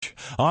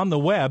on the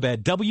web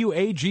at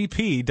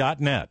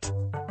wagp.net.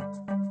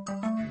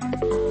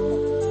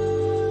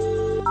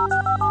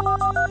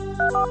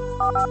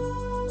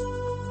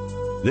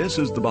 This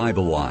is The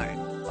Bible Line,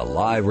 a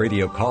live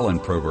radio call-in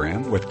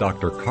program with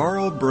Dr.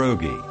 Carl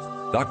Broggi.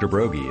 Dr.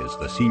 Broggi is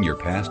the senior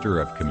pastor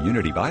of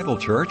Community Bible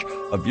Church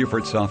of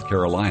Beaufort, South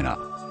Carolina.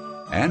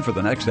 And for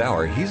the next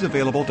hour, he's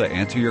available to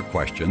answer your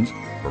questions,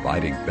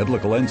 providing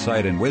biblical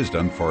insight and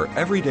wisdom for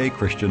everyday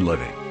Christian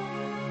living.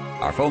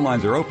 Our phone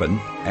lines are open,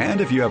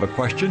 and if you have a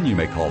question, you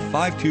may call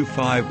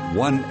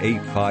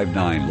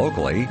 525-1859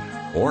 locally,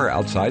 or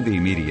outside the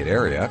immediate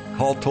area,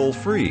 call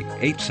toll-free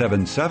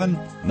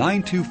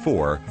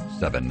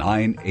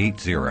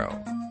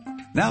 877-924-7980.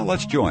 Now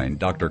let's join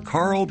Dr.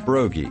 Carl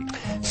Broggi.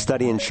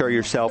 Study and show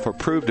yourself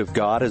approved of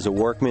God as a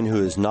workman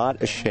who is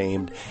not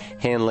ashamed,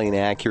 handling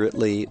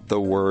accurately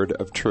the word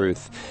of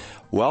truth.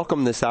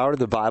 Welcome this hour to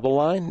the Bible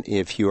Line.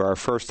 If you are a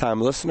first-time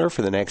listener,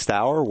 for the next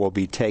hour, we'll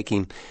be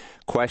taking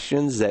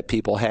questions that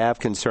people have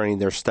concerning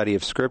their study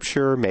of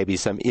Scripture, maybe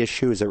some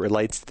issue as it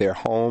relates to their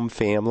home,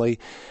 family,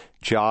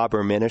 job,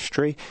 or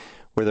ministry,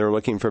 where they're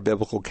looking for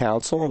biblical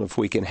counsel. And if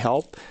we can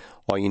help,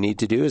 all you need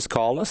to do is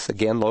call us,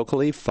 again,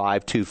 locally,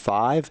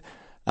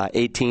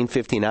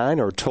 525-1859,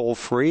 or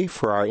toll-free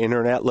for our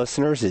Internet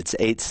listeners. It's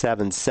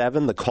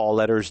 877, the call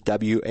letters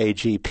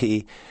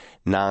WAGP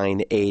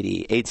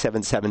 980,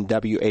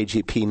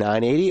 877-WAGP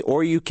 980,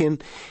 or you can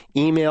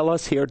email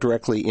us here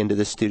directly into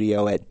the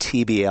studio at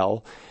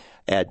tbl@wagp.net.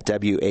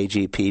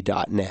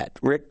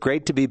 Rick,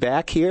 great to be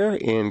back here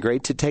and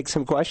great to take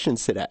some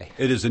questions today.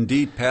 It is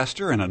indeed,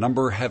 Pastor, and a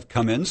number have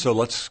come in, so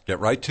let's get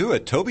right to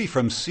it. Tobi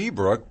from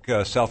Seabrook,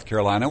 South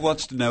Carolina,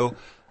 wants to know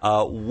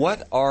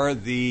what are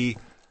the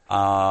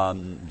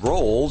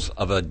roles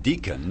of a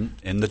deacon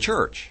in the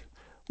church?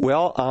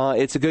 Well,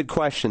 it's a good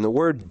question. The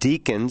word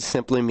deacon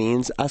simply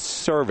means a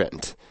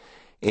servant.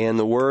 And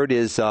the word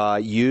is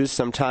used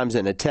sometimes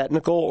in a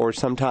technical or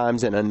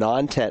sometimes in a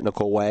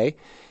non-technical way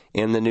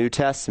in the New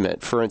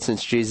Testament. For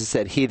instance, Jesus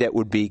said, "He that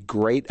would be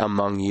great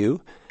among you,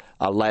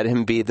 let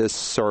him be the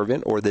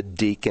servant or the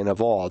deacon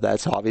of all."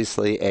 That's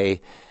obviously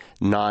a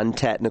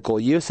non-technical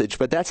usage,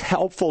 but that's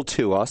helpful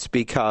to us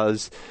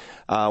because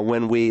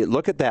when we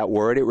look at that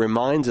word, it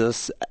reminds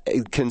us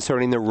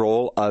concerning the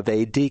role of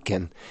a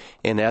deacon.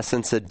 In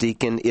essence, a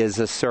deacon is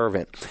a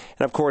servant.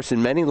 And of course,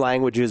 in many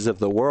languages of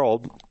the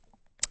world,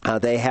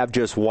 they have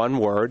just one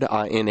word.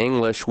 In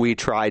English, we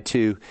try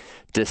to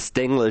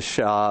distinguish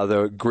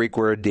the Greek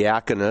word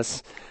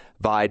diakonos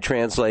by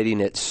translating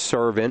it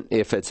servant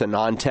if it's a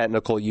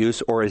non-technical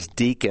use, or as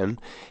deacon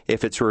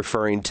if it's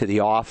referring to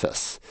the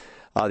office.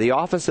 The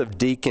office of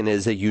deacon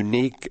is a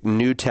unique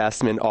New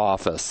Testament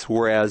office,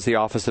 whereas the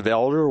office of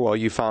elder, well,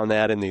 you found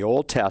that in the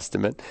Old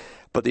Testament,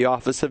 but the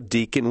office of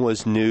deacon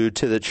was new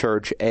to the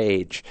church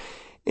age.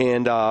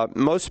 And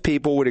most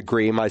people would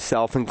agree,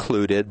 myself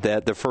included,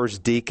 that the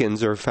first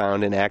deacons are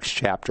found in Acts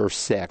chapter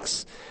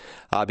 6,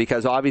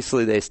 because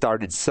obviously they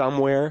started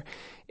somewhere,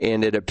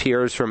 and it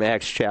appears from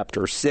Acts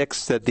chapter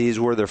 6 that these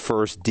were the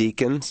first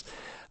deacons.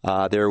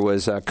 There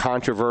was a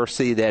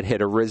controversy that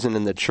had arisen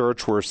in the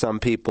church where some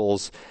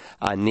people's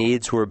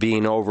needs were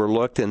being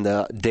overlooked in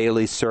the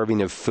daily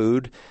serving of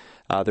food.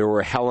 There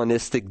were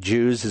Hellenistic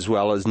Jews as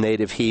well as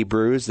native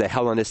Hebrews. The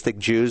Hellenistic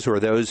Jews were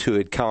those who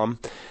had come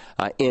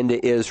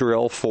into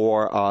Israel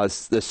for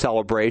the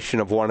celebration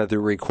of one of the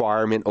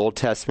requirement Old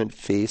Testament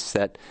feasts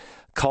that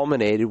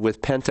culminated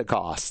with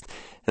Pentecost.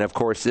 And of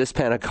course, this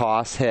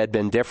Pentecost had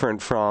been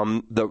different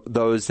from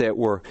those that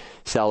were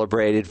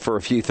celebrated for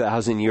a few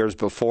thousand years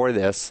before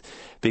this,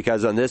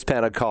 because on this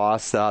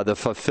Pentecost, the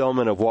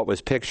fulfillment of what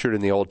was pictured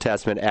in the Old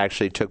Testament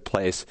actually took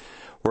place,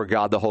 where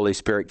God the Holy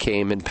Spirit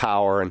came in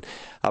power. And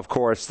of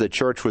course, the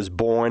church was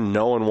born.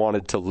 No one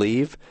wanted to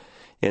leave.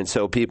 And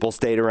so people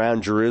stayed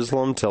around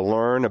Jerusalem to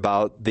learn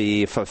about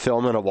the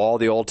fulfillment of all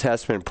the Old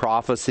Testament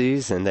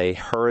prophecies, and they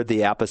heard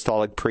the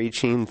apostolic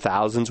preaching.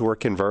 Thousands were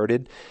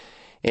converted.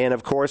 And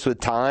of course, with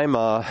time,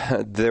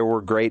 there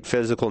were great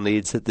physical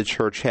needs that the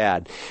church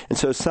had. And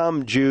so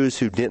some Jews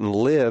who didn't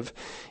live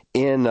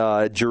in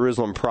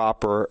Jerusalem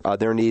proper,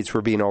 their needs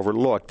were being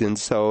overlooked. And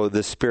so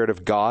the Spirit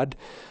of God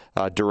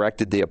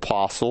directed the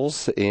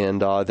apostles,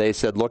 and they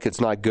said, look,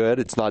 it's not good.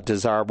 It's not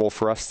desirable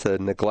for us to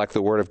neglect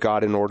the Word of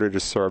God in order to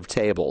serve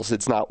tables.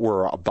 It's not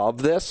we're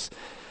above this,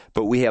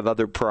 but we have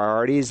other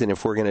priorities. And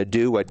if we're going to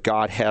do what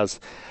God has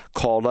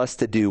called us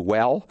to do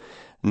well,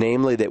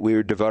 namely that we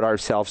would devote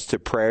ourselves to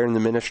prayer and the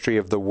ministry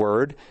of the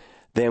Word,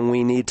 then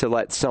we need to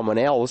let someone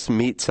else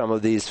meet some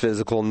of these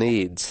physical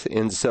needs.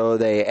 And so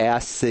they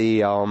asked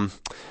the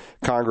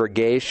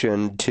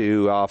congregation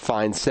to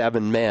find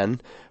 7 men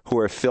who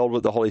are filled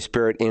with the Holy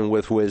Spirit and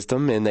with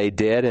wisdom, and they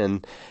did,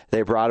 and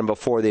they brought them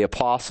before the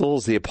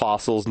apostles. The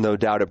apostles no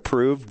doubt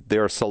approved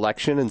their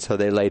selection, and so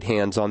they laid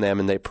hands on them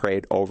and they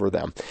prayed over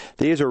them.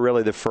 These are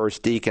really the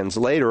first deacons.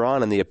 Later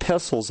on in the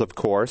epistles, of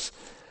course,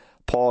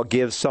 Paul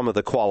gives some of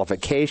the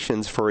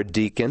qualifications for a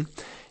deacon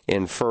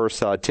in 1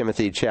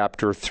 Timothy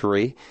chapter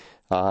 3.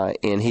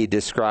 and he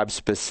describes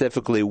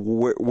specifically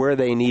where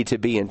they need to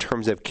be in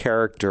terms of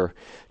character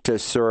to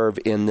serve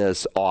in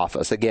this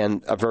office.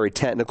 Again, a very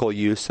technical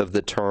use of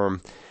the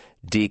term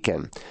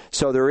deacon.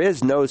 So there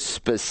is no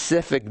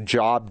specific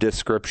job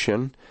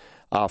description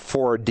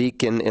for a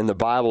deacon in the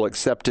Bible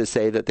except to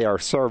say that they are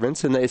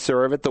servants and they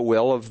serve at the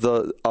will of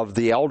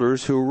the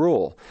elders who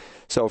rule.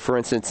 So, for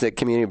instance, at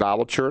Community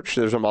Bible Church,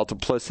 there's a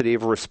multiplicity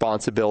of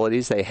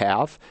responsibilities they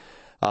have.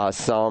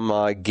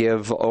 Some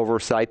give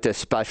oversight to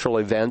special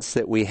events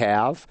that we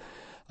have,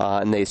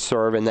 and they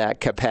serve in that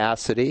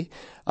capacity.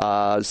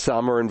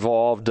 Some are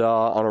involved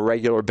on a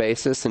regular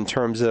basis in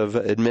terms of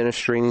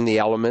administering the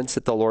elements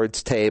at the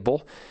Lord's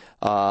table,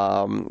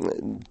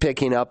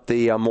 picking up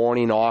the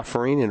morning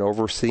offering and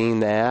overseeing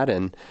that.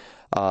 And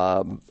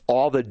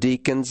all the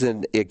deacons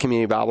in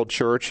Community Bible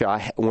Church,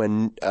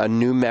 when a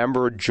new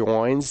member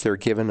joins, they're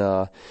given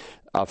a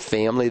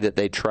family that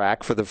they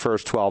track for the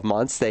first 12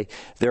 months.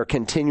 They're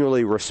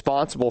continually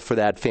responsible for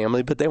that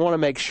family, but they want to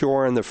make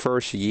sure in the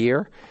first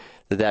year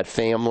that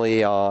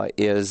family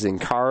is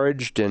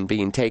encouraged and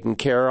being taken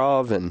care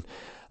of. And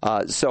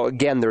so,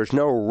 again, there's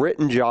no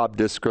written job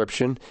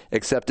description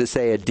except to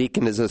say a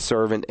deacon is a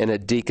servant and a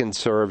deacon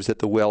serves at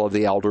the will of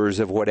the elders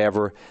of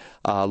whatever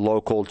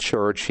local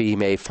church he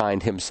may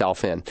find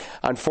himself in.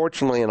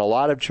 Unfortunately, in a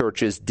lot of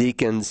churches,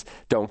 deacons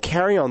don't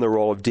carry on the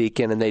role of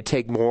deacon, and they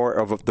take more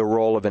of the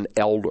role of an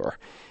elder.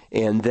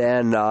 And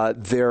then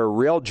their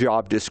real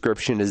job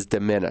description is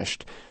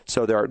diminished.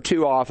 So there are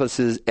two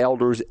offices,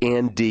 elders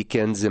and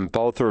deacons, and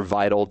both are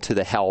vital to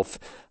the health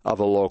of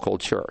a local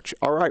church.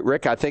 All right,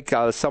 Rick, I think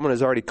someone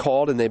has already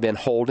called and they've been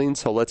holding,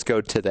 so let's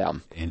go to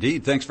them.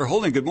 Indeed. Thanks for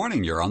holding. Good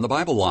morning. You're on the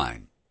Bible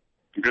Line.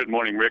 Good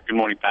morning, Rick. Good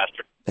morning,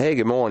 Pastor. Hey,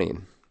 good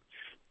morning.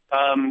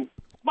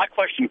 My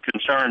question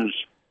concerns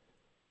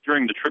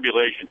during the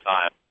tribulation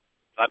time.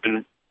 I've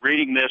been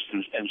reading this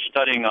and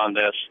studying on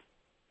this,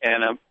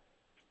 and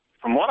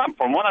from what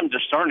I'm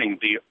discerning,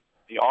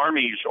 the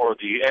armies or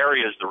the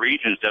areas, the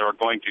regions that are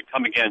going to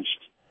come against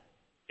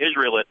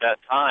Israel at that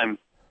time,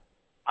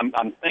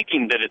 I'm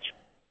thinking that it's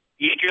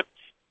Egypt,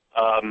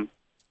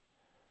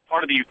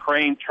 part of the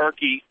Ukraine,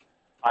 Turkey,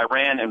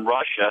 Iran, and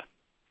Russia.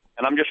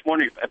 And I'm just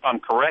wondering if I'm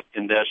correct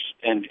in this.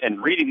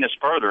 And reading this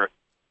further,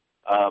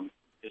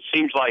 it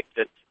seems like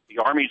that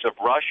the armies of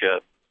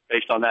Russia,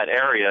 based on that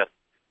area,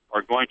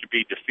 are going to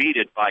be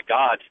defeated by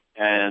God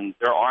and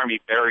their army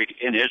buried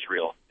in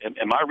Israel.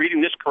 Am I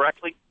reading this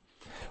correctly?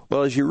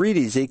 Well, as you read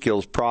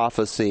Ezekiel's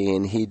prophecy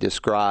and he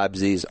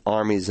describes these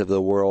armies of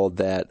the world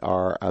that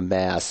are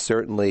amassed,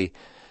 certainly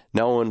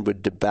no one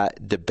would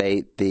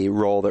debate the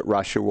role that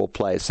Russia will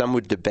play. Some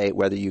would debate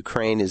whether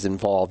Ukraine is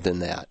involved in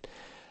that.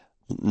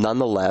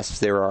 Nonetheless,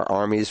 there are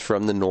armies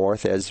from the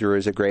north, as there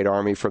is a great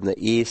army from the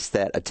east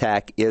that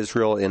attack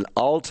Israel. And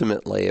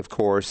ultimately, of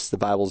course, the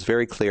Bible is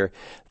very clear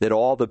that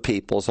all the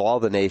peoples, all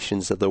the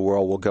nations of the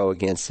world will go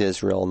against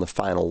Israel in the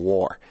final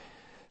war.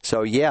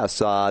 So, yes,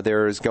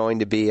 there is going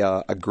to be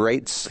a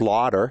great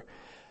slaughter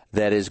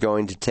that is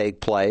going to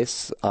take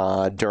place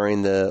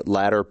during the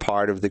latter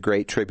part of the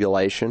Great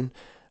Tribulation.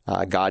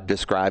 God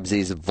describes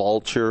these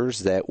vultures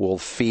that will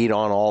feed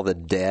on all the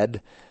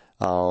dead.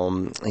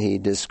 He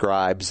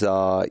describes,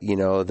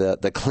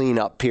 the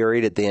cleanup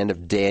period at the end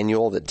of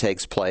Daniel that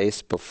takes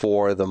place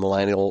before the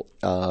millennial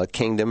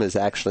kingdom is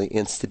actually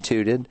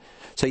instituted.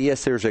 So,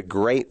 yes, there's a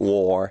great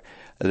war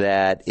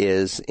that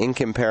is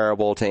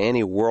incomparable to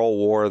any world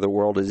war the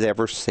world has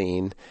ever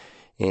seen.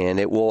 And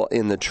it will,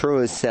 in the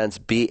truest sense,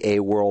 be a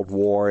world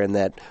war in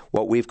that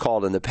what we've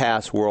called in the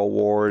past world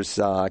wars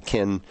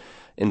can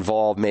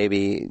involve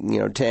maybe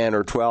 10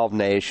 or 12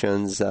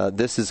 nations.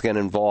 This is going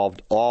to involve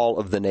all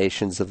of the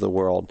nations of the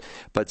world,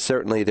 but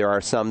certainly there are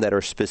some that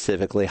are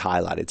specifically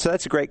highlighted. So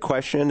that's a great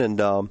question, and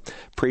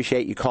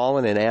appreciate you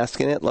calling and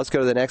asking it. Let's go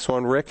to the next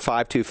one, Rick.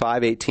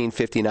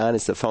 525-1859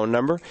 is the phone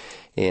number,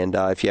 and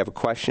if you have a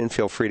question,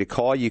 feel free to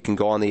call. You can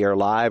go on the air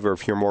live, or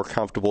if you're more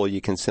comfortable,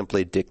 you can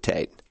simply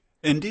dictate.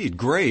 Indeed.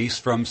 Grace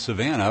from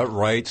Savannah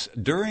writes,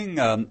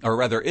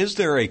 is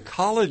there a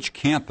college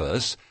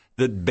campus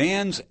that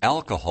bans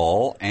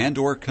alcohol and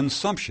or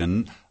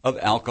consumption of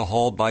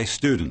alcohol by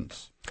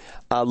students?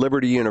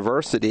 Liberty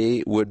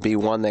University would be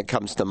one that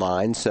comes to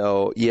mind.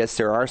 So, yes,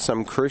 there are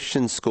some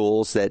Christian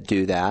schools that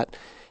do that.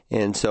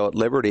 And so at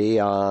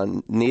Liberty,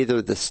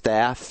 neither the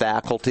staff,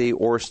 faculty,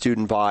 or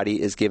student body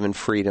is given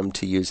freedom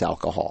to use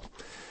alcohol.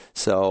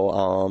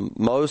 So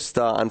most,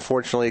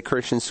 unfortunately,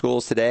 Christian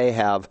schools today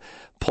have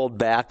pulled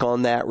back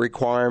on that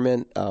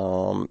requirement,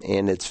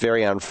 and it's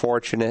very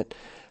unfortunate.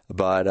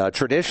 But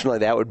traditionally,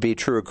 that would be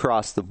true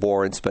across the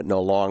boards, but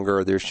no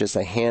longer. There's just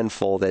a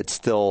handful that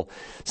still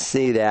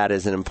see that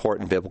as an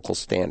important biblical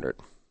standard.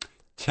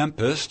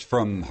 Tempest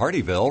from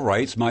Hardyville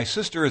writes, my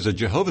sister is a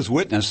Jehovah's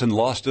Witness and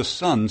lost a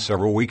son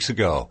several weeks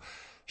ago.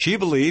 She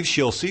believes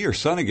she'll see her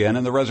son again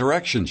in the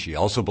resurrection. She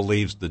also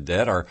believes the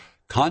dead are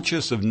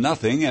conscious of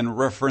nothing and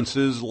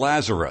references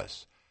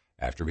Lazarus.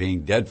 After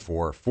being dead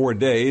for 4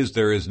 days,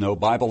 there is no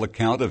Bible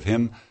account of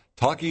him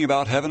talking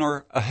about heaven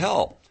or a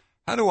hell.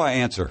 How do I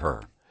answer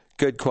her?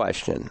 Good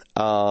question.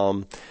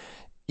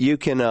 you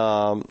can.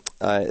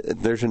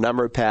 There's a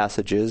number of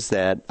passages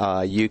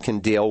that you can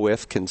deal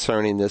with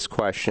concerning this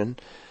question.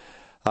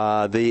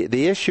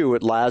 The issue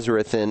with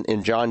Lazarus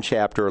in John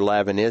chapter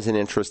 11 is an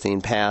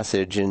interesting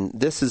passage, and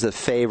this is a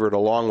favorite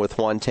along with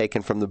one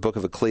taken from the book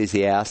of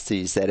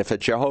Ecclesiastes, that if a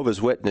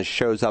Jehovah's Witness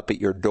shows up at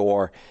your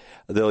door,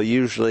 they'll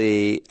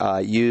usually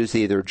use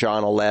either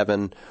John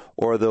 11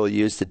 or they'll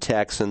use the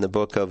text in the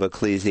book of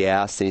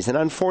Ecclesiastes. And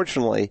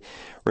unfortunately,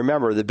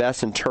 remember, the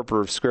best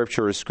interpreter of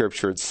Scripture is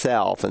Scripture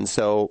itself. And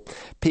so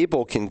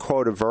people can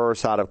quote a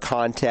verse out of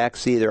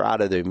context, either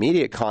out of the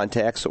immediate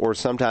context or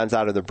sometimes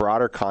out of the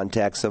broader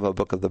context of a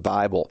book of the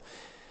Bible.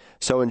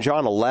 So in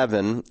John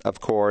 11,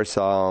 of course,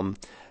 the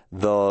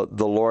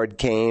Lord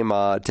came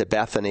to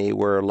Bethany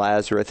where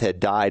Lazarus had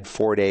died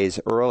 4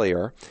 days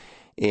earlier.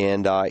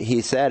 And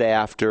he said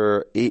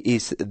after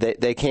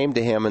they came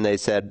to him and they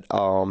said,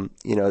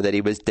 that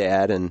he was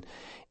dead.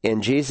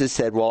 And Jesus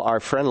said, well, our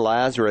friend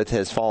Lazarus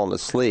has fallen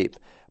asleep,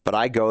 but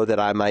I go that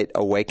I might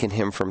awaken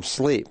him from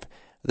sleep.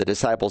 The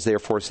disciples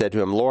therefore said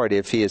to him, Lord,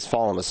 if he has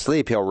fallen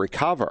asleep, he'll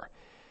recover.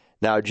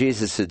 Now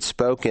Jesus had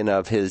spoken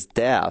of his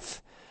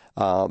death,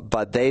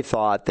 but they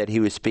thought that he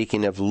was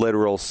speaking of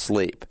literal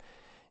sleep.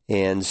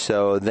 And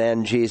so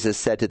then Jesus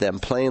said to them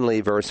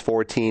plainly, verse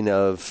 14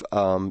 of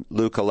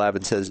Luke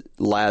 11 says,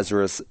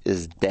 Lazarus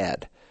is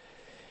dead.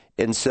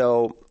 And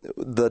so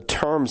the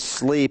term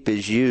sleep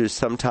is used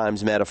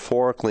sometimes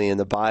metaphorically in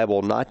the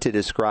Bible, not to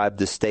describe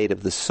the state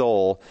of the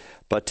soul,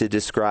 but to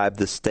describe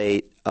the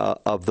state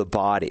of the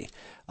body.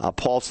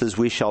 Paul says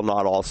we shall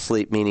not all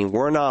sleep, meaning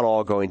we're not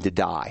all going to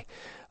die.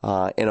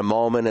 In a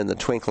moment, in the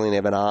twinkling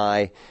of an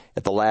eye,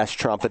 at the last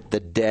trumpet,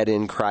 the dead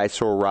in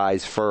Christ will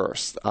rise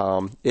first.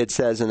 It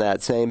says in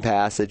that same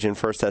passage in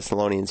 1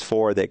 Thessalonians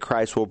 4 that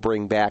Christ will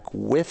bring back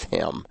with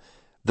him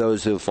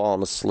those who have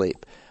fallen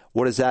asleep.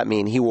 What does that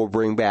mean? He will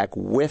bring back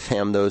with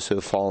him those who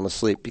have fallen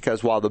asleep.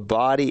 Because while the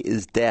body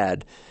is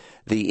dead,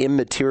 the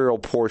immaterial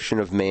portion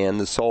of man,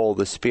 the soul,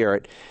 the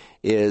spirit,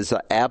 is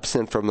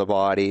absent from the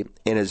body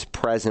and is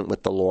present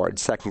with the Lord.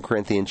 2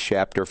 Corinthians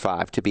chapter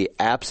 5. To be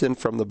absent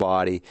from the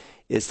body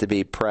is to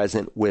be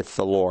present with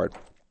the Lord.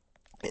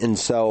 And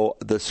so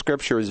the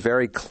Scripture is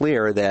very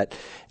clear that,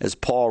 as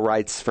Paul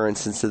writes, for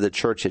instance, to the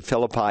church at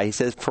Philippi, he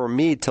says, for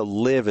me to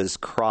live is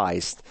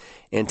Christ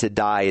and to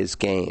die is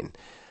gain.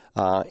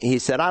 He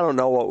said, I don't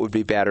know what would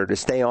be better, to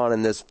stay on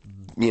in this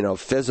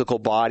physical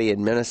body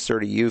and minister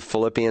to you,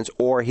 Philippians,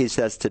 or he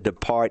says to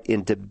depart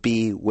and to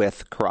be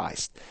with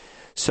Christ.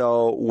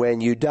 So when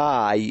you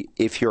die,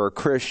 if you're a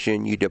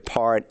Christian, you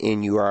depart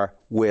and you are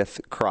with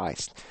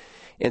Christ.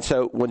 And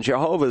so when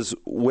Jehovah's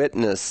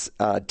Witness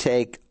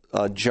take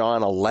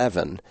John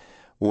 11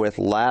 with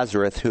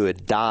Lazarus who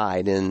had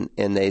died, and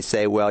they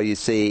say, well, you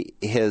see,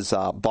 his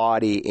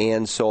body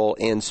and soul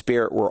and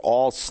spirit were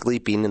all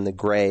sleeping in the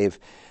grave,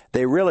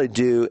 they really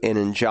do an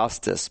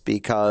injustice,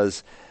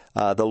 because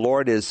the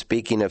Lord is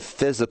speaking of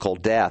physical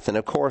death. And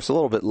of course, a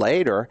little bit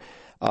later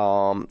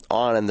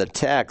on in the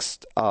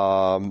text,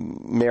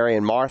 Mary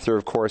and Martha,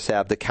 of course,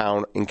 have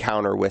the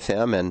encounter with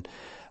him. And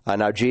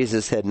now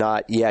Jesus had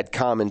not yet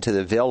come into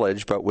the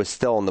village, but was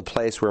still in the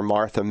place where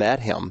Martha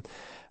met him.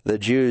 The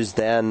Jews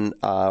then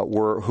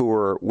who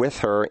were with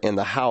her in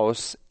the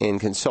house in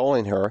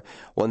consoling her,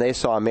 when they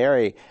saw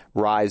Mary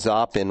rise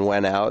up and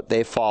went out,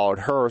 they followed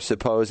her,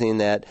 supposing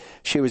that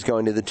she was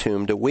going to the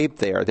tomb to weep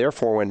there.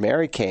 Therefore, when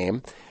Mary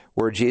came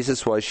where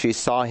Jesus was, she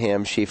saw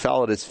him, she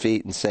fell at his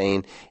feet, and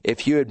saying,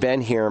 if you had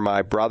been here,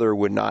 my brother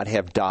would not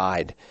have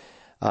died.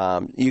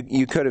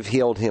 You could have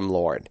healed him,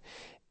 Lord.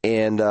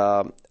 And,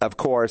 of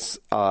course,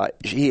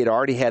 he had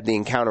already had the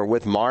encounter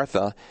with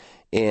Martha,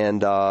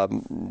 and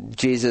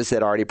Jesus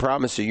had already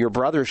promised her, your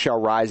brother shall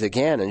rise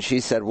again. And she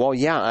said, well,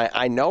 yeah,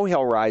 I know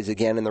he'll rise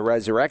again in the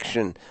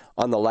resurrection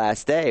on the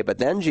last day. But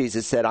then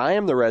Jesus said, I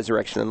am the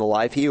resurrection and the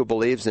life. He who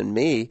believes in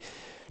me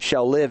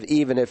shall live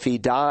even if he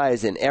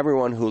dies, and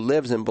everyone who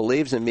lives and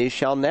believes in me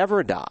shall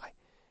never die.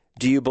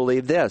 Do you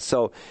believe this?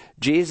 So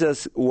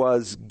Jesus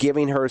was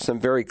giving her some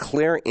very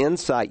clear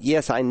insight.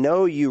 Yes, I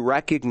know you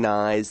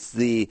recognize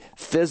the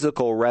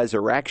physical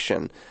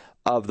resurrection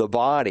of the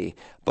body,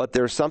 but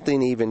there's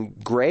something even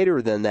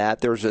greater than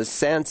that. There's a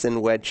sense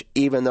in which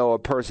even though a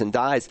person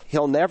dies,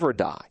 he'll never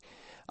die.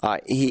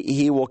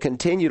 He will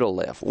continue to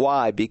live.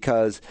 Why?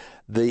 Because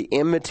the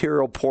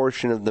immaterial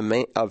portion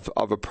of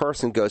a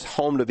person goes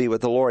home to be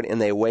with the Lord,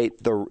 and they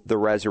wait the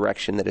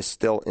resurrection that is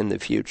still in the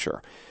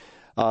future.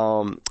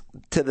 To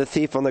the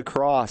thief on the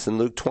cross in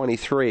Luke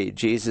 23,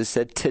 Jesus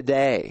said,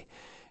 today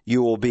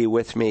you will be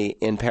with me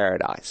in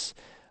paradise.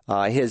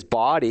 His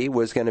body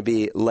was going to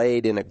be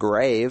laid in a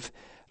grave,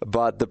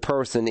 but the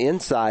person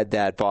inside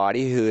that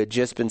body who had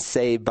just been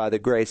saved by the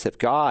grace of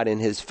God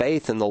and his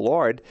faith in the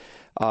Lord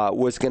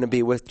was going to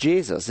be with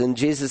Jesus. And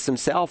Jesus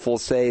himself will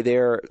say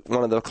there,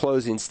 one of the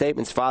closing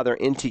statements, Father,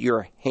 into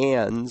your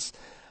hands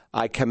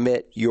I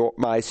commit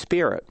my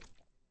spirit.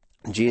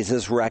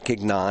 Jesus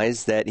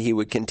recognized that he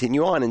would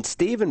continue on. And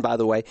Stephen, by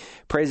the way,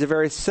 prays a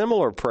very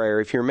similar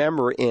prayer, if you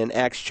remember, in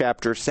Acts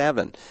chapter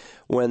 7,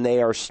 when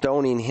they are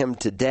stoning him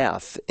to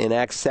death. In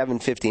Acts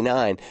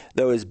 7:59,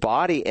 though his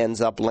body ends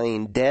up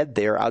laying dead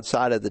there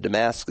outside of the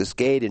Damascus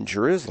gate in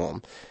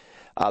Jerusalem,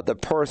 the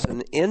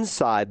person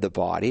inside the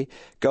body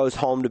goes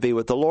home to be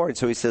with the Lord.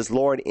 So he says,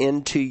 Lord,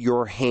 into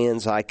your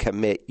hands I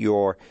commit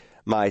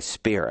my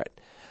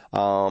spirit.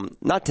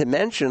 Not to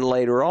mention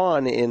later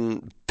on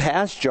in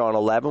past John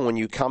 11, when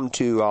you come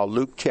to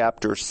Luke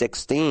chapter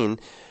 16,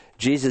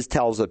 Jesus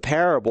tells a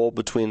parable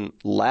between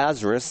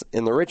Lazarus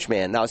and the rich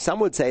man. Now, some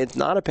would say it's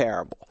not a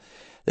parable.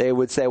 They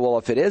would say, well,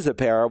 if it is a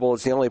parable,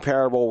 it's the only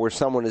parable where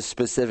someone is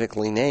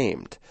specifically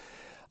named.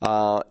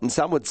 And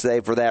some would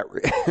say for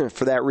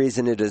that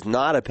reason it is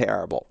not a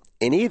parable.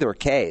 In either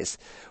case,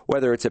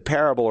 whether it's a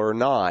parable or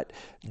not,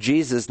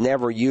 Jesus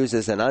never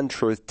uses an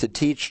untruth to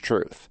teach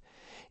truth.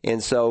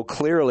 And so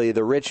clearly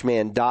the rich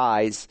man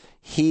dies,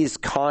 he's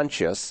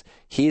conscious,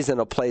 he's in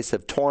a place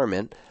of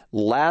torment.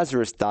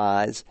 Lazarus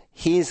dies,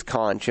 he's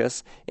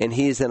conscious, and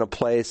he's in a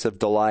place of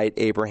delight,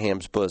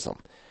 Abraham's bosom.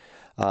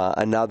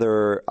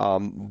 Another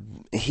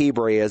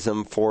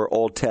Hebraism for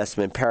Old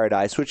Testament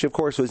paradise, which of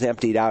course was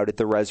emptied out at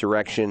the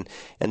resurrection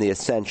and the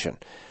ascension.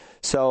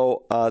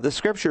 So the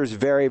scripture is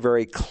very,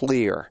 very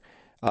clear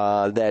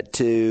that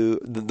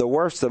the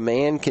worst a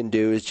man can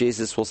do, as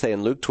Jesus will say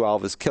in Luke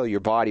 12, is kill your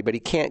body, but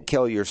he can't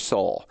kill your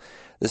soul.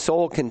 The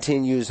soul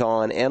continues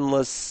on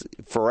endless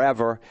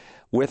forever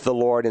with the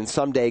Lord, and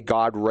someday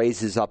God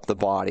raises up the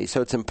body.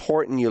 So it's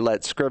important you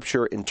let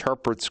Scripture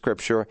interpret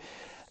Scripture.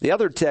 The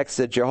other text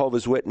that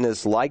Jehovah's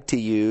Witnesses like to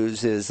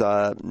use is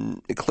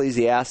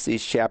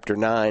Ecclesiastes chapter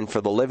 9,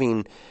 for the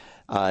living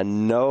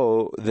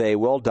know they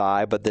will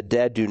die, but the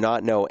dead do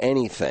not know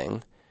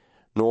anything,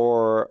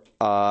 nor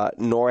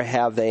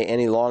have they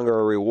any longer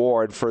a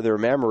reward, for their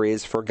memory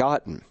is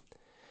forgotten.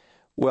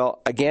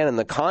 Well, again, in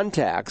the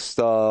context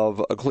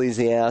of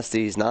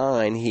Ecclesiastes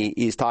 9,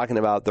 he's talking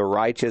about the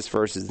righteous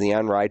versus the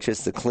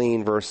unrighteous, the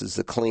clean versus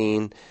the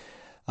clean,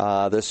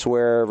 the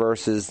swearer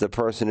versus the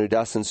person who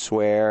doesn't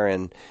swear,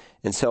 and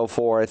so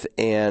forth.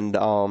 And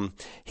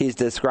he's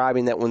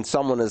describing that when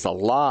someone is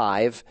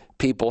alive,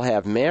 people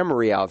have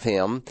memory of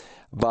him,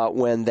 but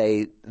when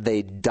they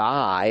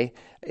die,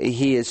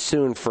 he is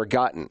soon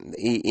forgotten.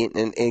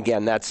 And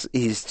again,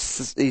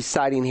 he's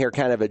citing here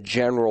kind of a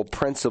general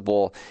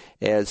principle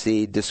as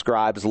he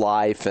describes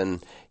life,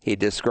 and he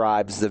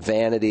describes the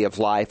vanity of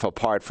life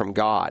apart from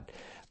God.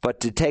 But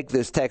to take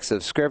this text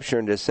of Scripture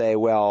and to say,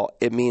 well,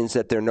 it means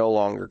that they're no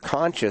longer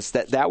conscious,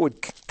 that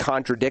would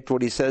contradict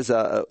what he says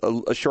a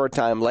short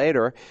time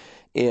later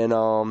in,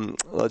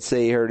 let's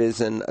see, here it is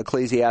in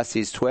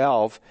Ecclesiastes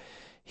 12.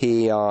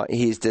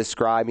 He's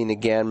describing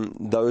again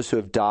those who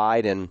have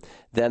died, and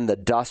then the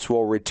dust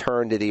will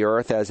return to the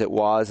earth as it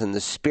was, and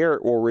the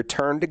spirit will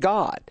return to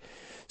God.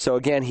 So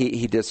again,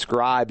 he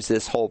describes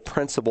this whole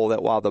principle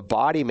that while the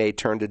body may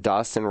turn to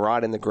dust and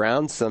rot in the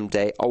ground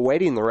someday,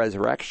 awaiting the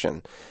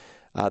resurrection,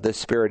 the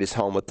spirit is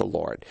home with the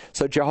Lord.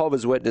 So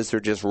Jehovah's Witnesses are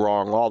just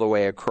wrong all the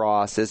way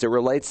across as it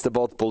relates to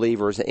both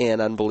believers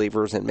and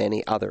unbelievers and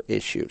many other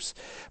issues.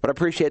 But I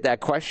appreciate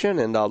that question,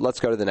 and let's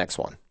go to the next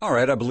one. All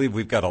right, I believe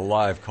we've got a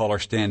live caller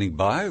standing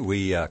by.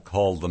 We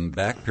call them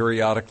back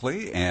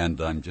periodically,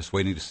 and I'm just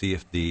waiting to see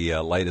if the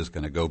light is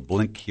going to go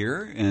blink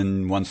here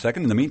in 1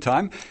 second. In the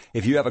meantime,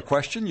 if you have a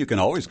question, you can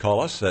always call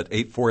us at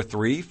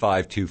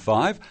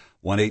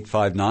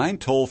 843-525-1859,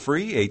 toll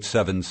free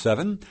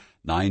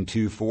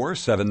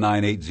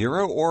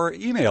 877-924-7980, or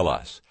email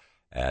us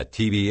at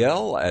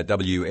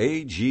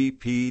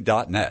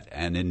tbl@wagp.net.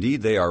 And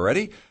indeed, they are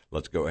ready.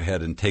 Let's go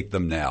ahead and take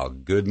them now.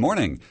 Good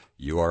morning.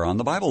 You are on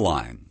the Bible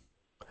line.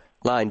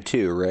 Line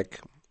 2, Rick.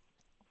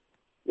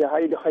 Yeah, how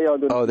y'all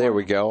doing? Oh, there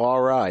we go.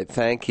 All right.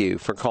 Thank you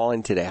for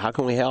calling today. How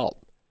can we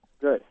help?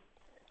 Good.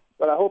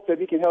 Well, I hope that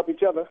we can help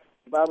each other.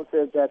 The Bible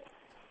says that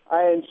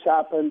iron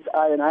sharpens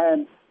iron.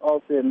 Iron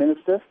also a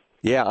minister.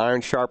 Yeah, iron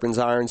sharpens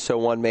iron, so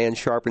one man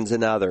sharpens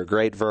another.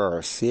 Great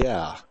verse.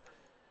 Yeah.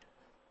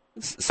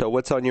 So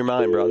what's on your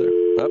mind, brother?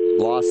 Oh,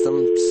 lost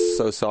him.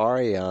 So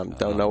sorry.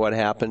 Don't know what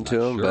happened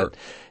to him, sure. But it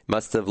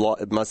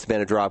must have been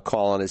a drop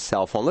call on his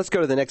cell phone. Let's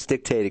go to the next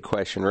dictated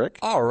question, Rick.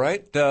 All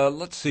right.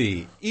 Let's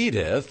see.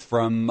 Edith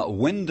from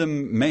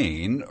Windham,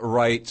 Maine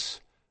writes,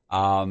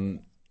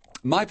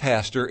 my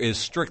pastor is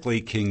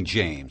strictly King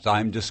James.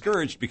 I'm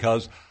discouraged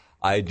because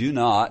I do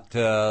not...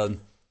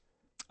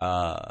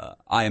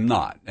 I am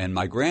not, and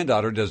my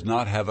granddaughter does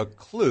not have a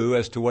clue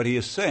as to what he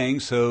is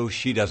saying, so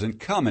she doesn't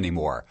come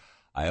anymore.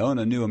 I own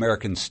a New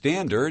American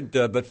Standard,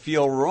 but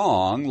feel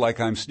wrong, like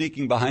I'm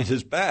sneaking behind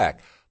his back.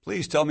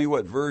 Please tell me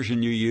what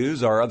version you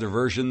use. Are other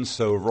versions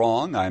so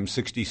wrong? I'm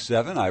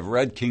 67. I've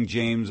read King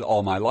James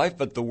all my life,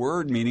 but the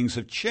word meanings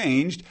have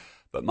changed.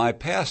 But my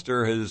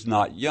pastor is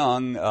not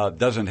young,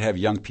 doesn't have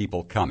young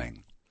people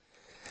coming.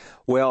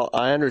 Well,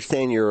 I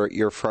understand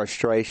your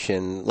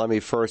frustration. Let me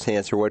first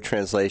answer, what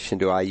translation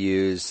do I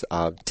use?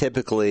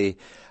 Typically,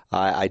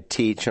 I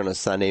teach on a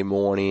Sunday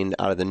morning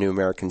out of the New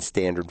American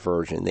Standard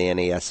Version, the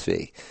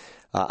NASV.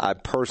 I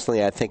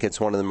think it's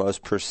one of the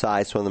most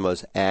precise, one of the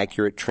most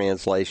accurate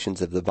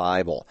translations of the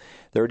Bible.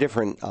 There are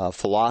different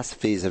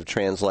philosophies of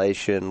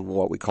translation,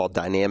 what we call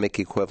dynamic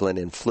equivalent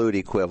and fluid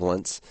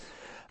equivalence.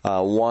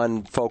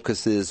 One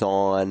focuses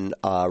on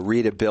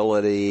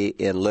readability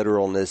and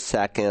literalness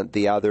second.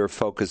 The other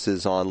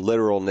focuses on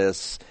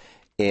literalness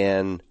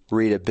and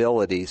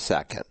readability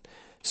second.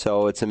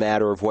 So it's a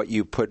matter of what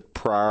you put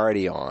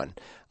priority on.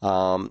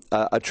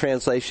 A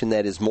translation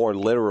that is more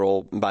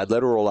literal, by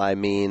literal I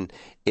mean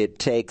it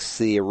takes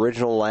the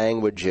original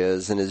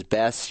languages and as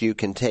best you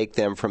can take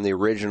them from the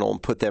original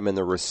and put them in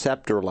the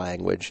receptor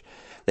language,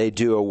 they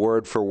do a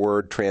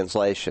word-for-word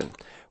translation.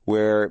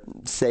 Where,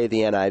 say, the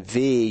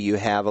NIV, you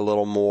have a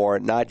little more,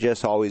 not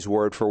just always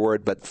word for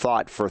word, but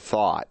thought for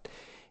thought.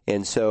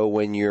 And so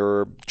when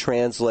you're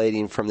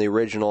translating from the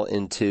original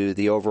into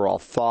the overall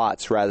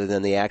thoughts rather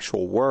than the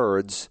actual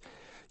words,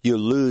 you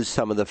lose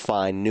some of the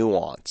fine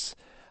nuance.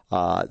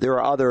 There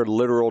are other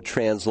literal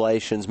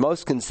translations.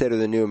 Most consider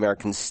the New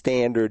American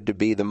Standard to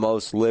be the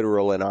most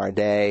literal in our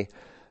day.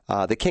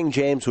 The King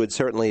James would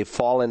certainly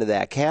fall into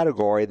that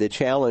category. The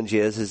challenge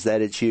is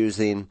that it's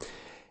using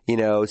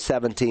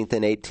 17th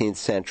and 18th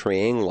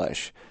century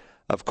English.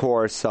 Of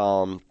course,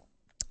 the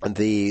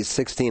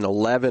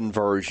 1611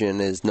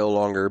 version is no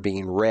longer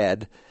being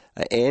read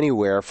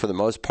anywhere for the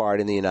most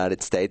part in the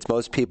United States.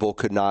 Most people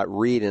could not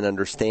read and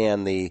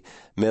understand the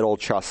Middle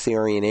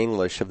Chaucerian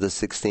English of the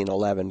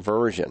 1611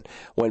 version.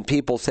 When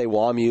people say,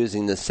 well, I'm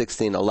using the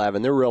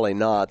 1611, they're really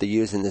not. They're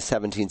using the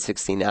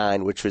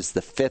 1769, which was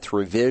the fifth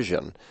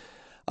revision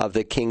of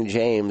the King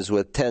James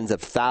with tens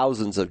of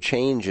thousands of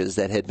changes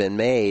that had been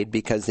made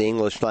because the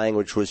English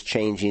language was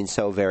changing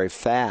so very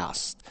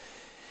fast.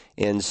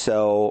 And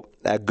so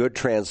a good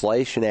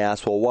translation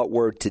asks, well, what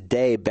word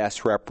today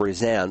best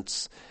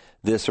represents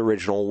this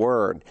original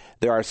word?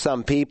 There are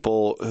some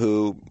people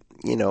who,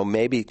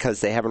 maybe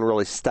because they haven't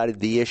really studied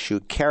the issue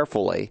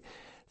carefully,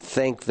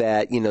 think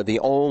that, the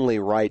only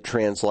right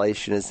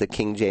translation is the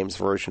King James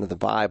Version of the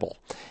Bible.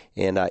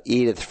 And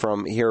Edith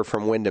from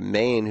Windham,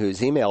 Maine,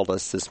 who's emailed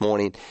us this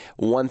morning,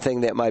 one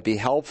thing that might be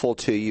helpful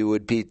to you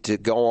would be to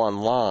go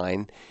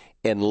online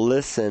and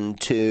listen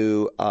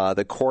to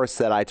the course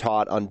that I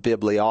taught on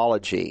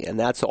bibliology. And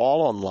that's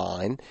all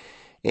online.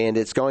 And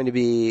it's going to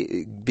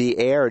be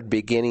aired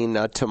beginning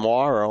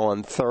tomorrow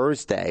on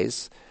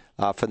Thursdays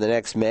for the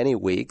next many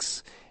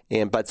weeks.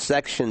 But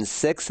Section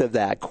 6 of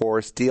that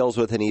course deals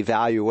with an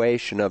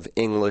evaluation of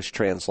English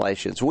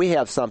translations. We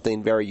have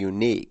something very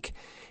unique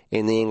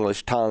in the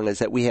English tongue, is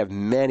that we have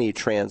many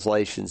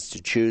translations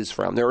to choose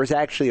from. There is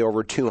actually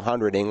over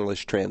 200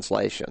 English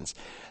translations.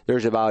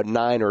 There's about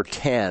 9 or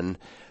 10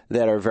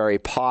 that are very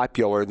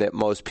popular that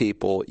most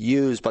people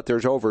use, but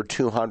there's over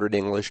 200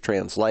 English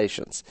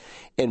translations.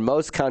 In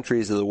most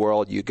countries of the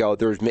world, you go,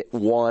 there's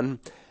one,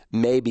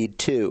 maybe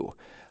two.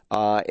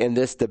 And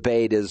this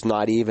debate is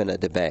not even a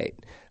debate.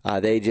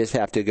 They just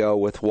have to go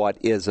with what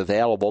is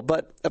available.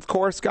 But, of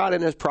course, God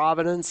in His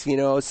providence,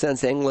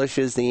 since English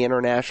is the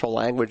international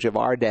language of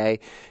our day,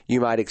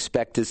 you might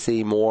expect to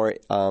see more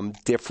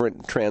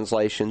different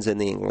translations in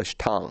the English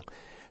tongue.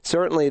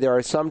 Certainly, there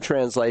are some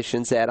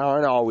translations that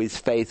aren't always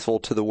faithful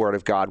to the Word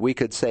of God. We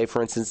could say,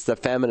 for instance, the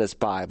Feminist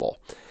Bible,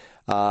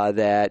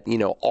 that,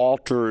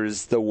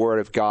 alters the Word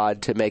of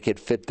God to make it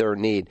fit their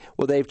need.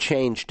 Well, they've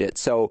changed it,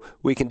 so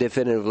we can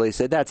definitively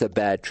say that's a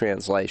bad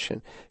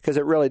translation because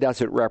it really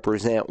doesn't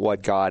represent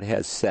what God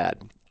has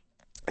said.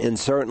 And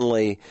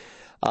certainly,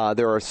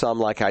 there are some,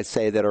 like I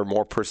say, that are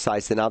more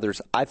precise than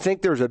others. I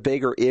think there's a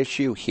bigger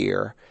issue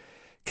here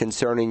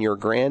concerning your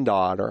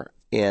granddaughter,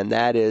 and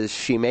that is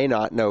she may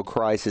not know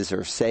Christ as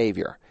her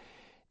Savior.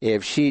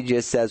 If she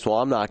just says, well,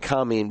 I'm not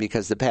coming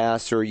because the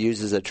pastor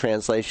uses a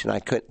translation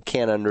I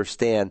can't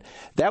understand,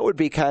 that would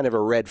be kind of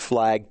a red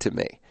flag to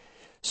me.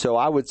 So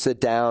I would sit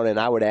down and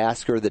I would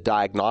ask her the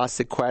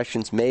diagnostic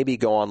questions, maybe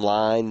go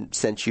online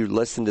since you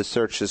listen to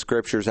Search the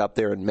Scriptures up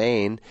there in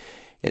Maine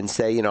and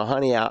say,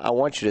 honey, I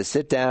want you to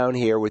sit down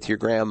here with your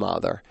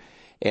grandmother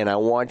and I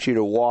want you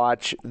to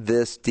watch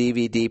this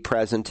DVD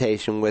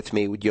presentation with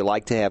me. Would you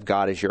like to have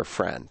God as your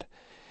friend?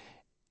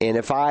 And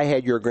if I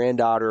had your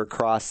granddaughter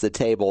across the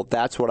table,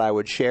 that's what I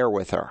would share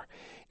with her.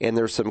 And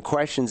there's some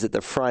questions at the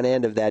front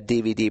end of that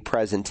DVD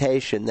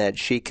presentation that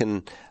she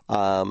can,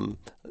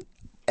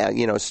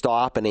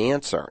 stop and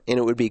answer. And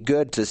it would be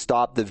good to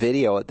stop the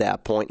video at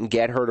that point and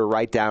get her to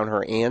write down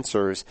her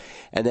answers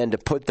and then to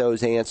put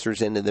those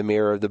answers into the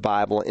mirror of the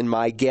Bible. And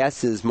my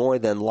guess is more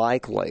than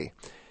likely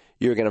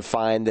you're going to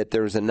find that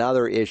there's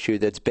another issue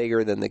that's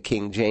bigger than the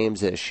King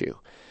James issue.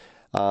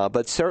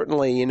 But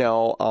certainly,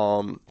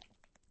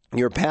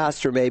 your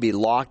pastor may be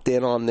locked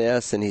in on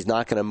this, and he's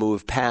not going to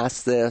move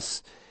past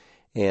this,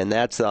 and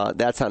that's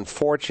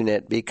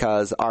unfortunate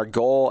because our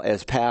goal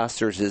as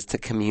pastors is to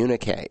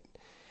communicate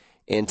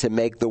and to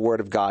make the Word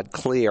of God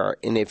clear.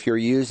 And if you're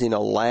using a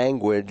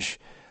language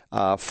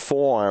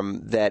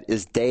form that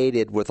is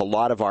dated with a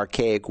lot of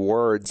archaic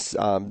words,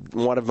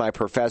 one of my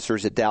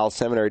professors at Dallas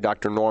Seminary,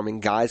 Dr. Norman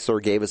Geisler,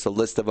 gave us a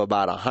list of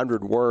about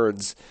 100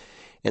 words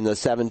in the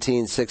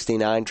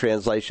 1769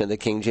 translation of the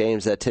King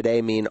James that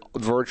today mean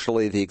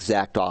virtually the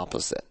exact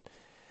opposite.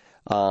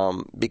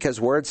 Because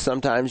words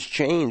sometimes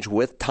change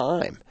with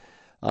time.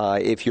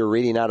 If you're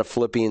reading out of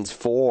Philippians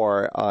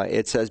 4,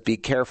 it says, be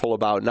careful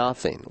about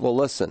nothing. Well,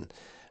 listen,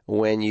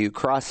 when you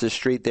cross the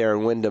street there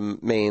in Windham,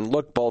 Maine,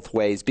 look both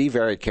ways, be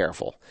very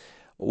careful.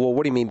 Well,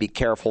 what do you mean be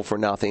careful for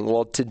nothing?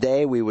 Well,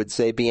 today we would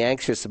say be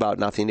anxious about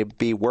nothing, to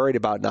be worried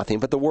about nothing.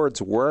 But the words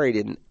worried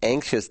and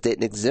anxious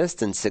didn't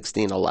exist in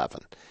 1611.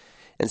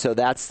 And so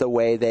that's the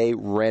way they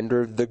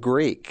rendered the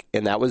Greek.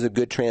 And that was a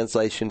good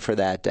translation for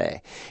that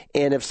day.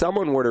 And if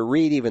someone were to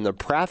read even the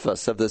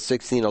preface of the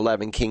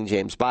 1611 King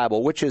James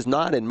Bible, which is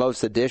not in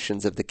most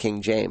editions of the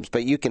King James,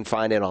 but you can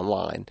find it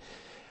online,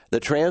 the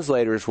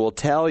translators will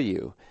tell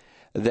you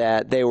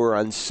that they were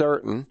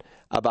uncertain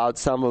about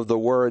some of the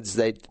words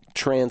they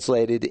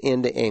translated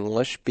into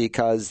English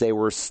because they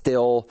were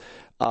still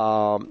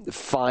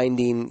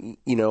finding,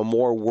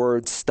 more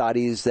word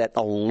studies that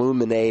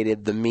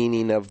illuminated the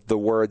meaning of the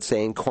word,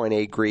 say, in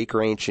Koine Greek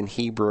or ancient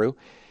Hebrew.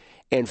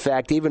 In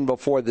fact, even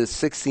before the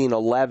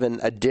 1611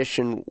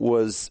 edition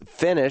was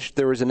finished,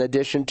 there was an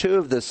edition 2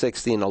 of the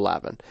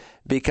 1611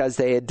 because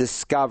they had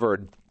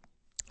discovered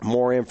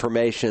more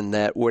information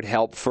that would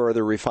help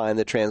further refine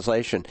the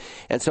translation.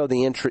 And so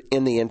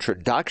in the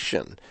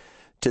introduction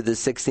to the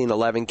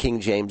 1611 King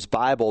James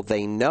Bible,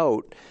 they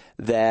note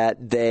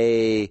that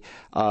they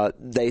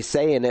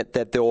say in it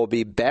that there will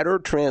be better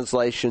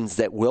translations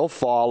that will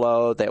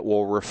follow, that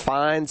will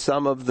refine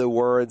some of the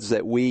words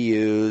that we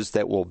use,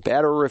 that will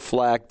better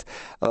reflect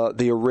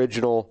the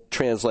original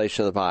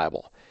translation of the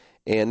Bible.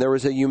 And there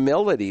was a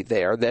humility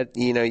there that,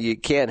 you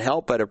can't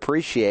help but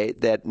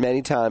appreciate that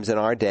many times in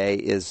our day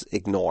is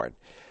ignored.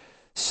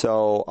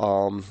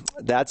 So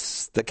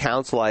that's the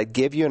counsel I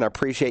give you, and I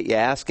appreciate you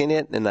asking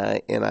it. And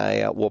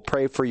I will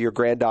pray for your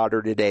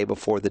granddaughter today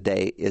before the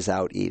day is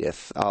out,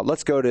 Edith.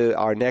 Let's go to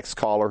our next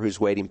caller who's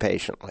waiting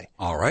patiently.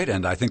 All right,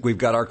 and I think we've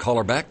got our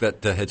caller back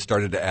that had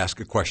started to ask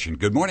a question.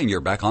 Good morning.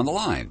 You're back on the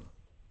line.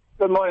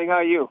 Good morning. How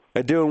are you?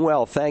 Doing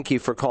well. Thank you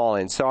for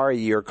calling. Sorry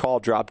your call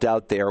dropped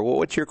out there. Well,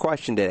 what's your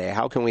question today?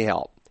 How can we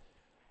help?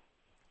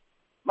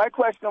 My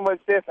question was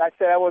this. I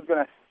said I was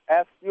going to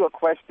ask you a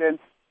question,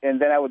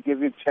 and then I would give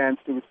you a chance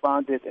to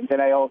respond to it, and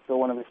then I also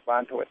want to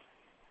respond to it.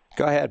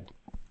 Go ahead.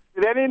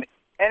 Did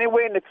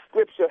anywhere in the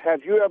Scripture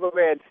have you ever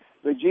read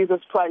that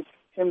Jesus Christ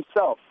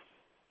himself,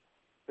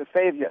 the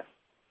Savior,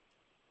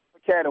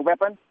 carried a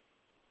weapon,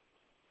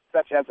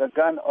 such as a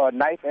gun or a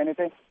knife,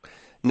 anything?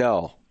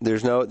 No,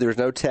 there's no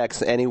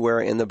text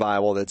anywhere in the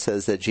Bible that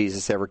says that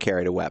Jesus ever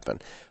carried a weapon.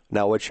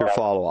 Now, what's your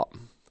follow-up?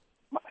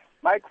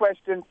 My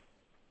question,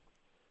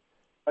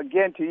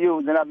 again to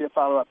you, then I'll be a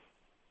follow-up.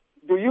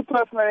 Do you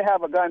personally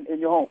have a gun in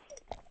your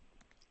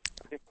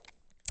home?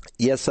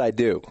 Yes, I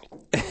do.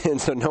 And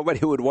so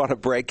nobody would want to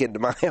break into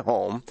my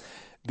home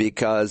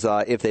because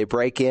if they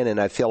break in and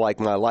I feel like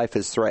my life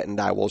is threatened,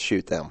 I will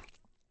shoot them.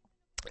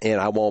 And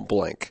I won't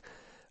blink.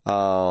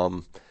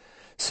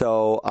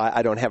 So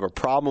I don't have a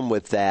problem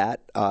with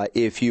that.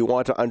 If you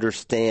want to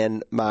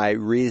understand my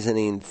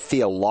reasoning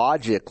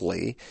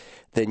theologically,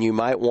 then you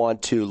might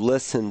want to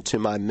listen to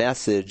my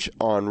message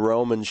on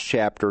Romans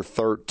chapter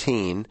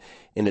 13,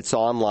 and it's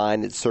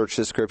online at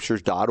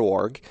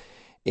searchthescriptures.org.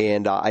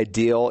 And I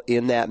deal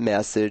in that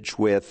message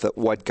with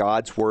what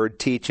God's Word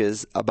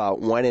teaches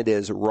about when it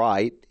is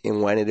right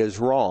and when it is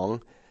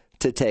wrong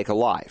to take a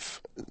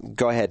life.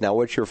 Go ahead. Now,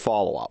 what's your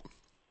follow-up?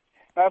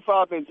 My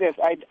follow-up is this.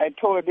 I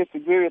totally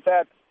disagree with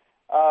that.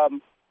 I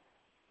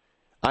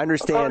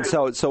understand.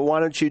 So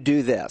why don't you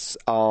do this?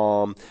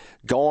 Go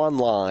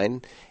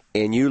online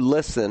and you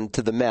listen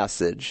to the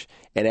message.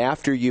 And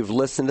after you've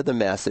listened to the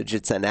message,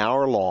 it's an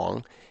hour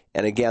long.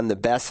 And again, the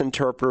best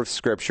interpreter of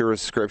Scripture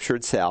is Scripture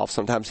itself.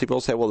 Sometimes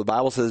people say, well, the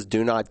Bible says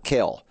do not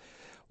kill.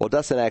 Well, it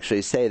doesn't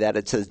actually say that.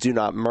 It says do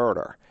not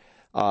murder.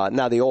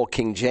 Now, the old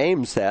King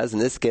James says,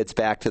 and this gets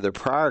back to the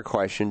prior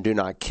question, do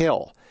not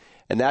kill.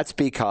 And that's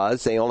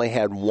because they only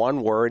had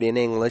one word in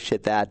English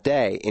at that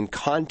day. In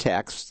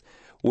context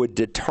would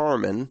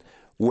determine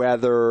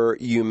whether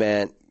you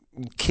meant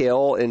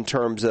kill in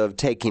terms of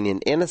taking an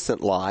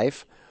innocent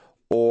life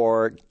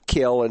or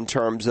kill in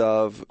terms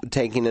of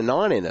taking a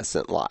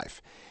non-innocent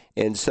life.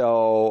 And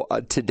so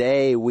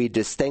today we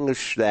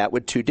distinguish that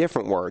with two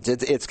different words.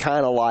 It's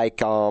kind of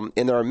like, and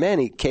there are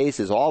many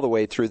cases all the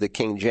way through the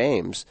King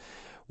James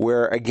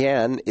where,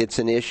 again, it's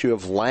an issue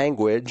of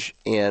language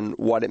and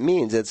what it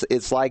means.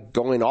 It's like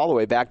going all the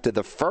way back to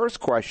the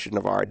first question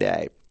of our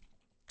day,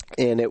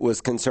 and it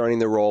was concerning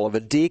the role of a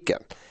deacon.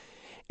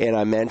 And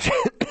I mentioned,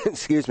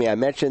 I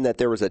mentioned that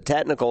there was a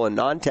technical and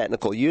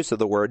non-technical use of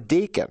the word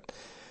deacon.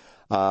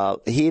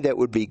 He that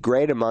would be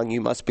great among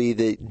you must be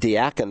the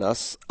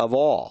diakonos of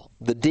all,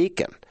 the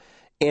deacon.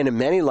 And in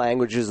many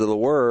languages of the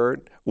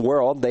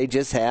world, they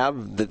just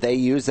have that they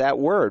use that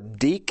word,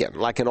 deacon,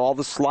 like in all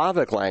the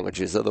Slavic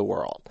languages of the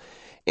world.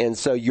 And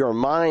so your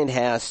mind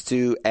has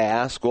to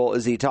ask, well,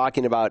 is he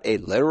talking about a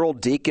literal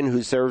deacon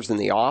who serves in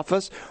the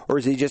office, or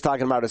is he just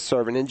talking about a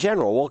servant in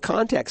general? Well,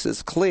 context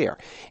is clear.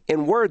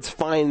 And words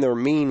find their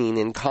meaning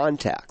in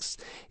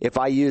context. If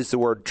I use the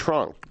word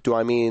trunk, do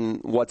I mean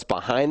what's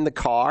behind the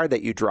car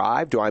that you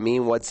drive? Do I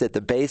mean what's at the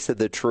base of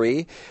the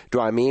tree? Do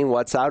I mean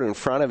what's out in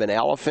front of an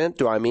elephant?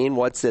 Do I mean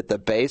what's at the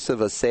base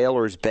of a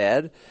sailor's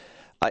bed?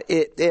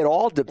 It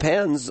all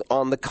depends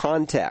on the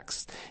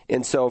context.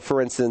 And so, for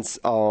instance,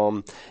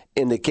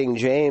 in the King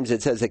James,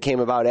 it says it came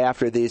about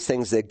after these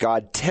things that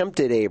God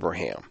tempted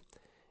Abraham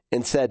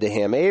and said to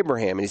him,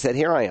 Abraham, and he said,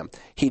 here I am.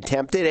 He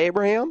tempted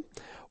Abraham?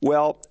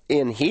 Well,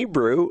 in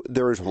Hebrew,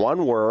 there's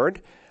one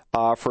word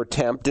for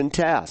tempt and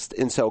test.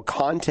 And so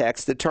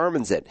context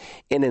determines it.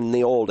 And in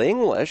the Old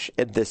English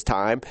at this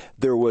time,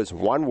 there was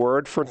one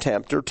word for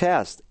tempt or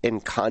test,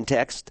 and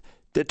context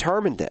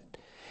determined it.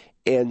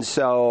 And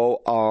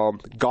so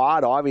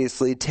God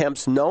obviously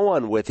tempts no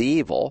one with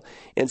evil.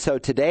 And so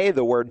today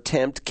the word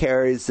tempt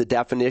carries the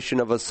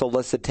definition of a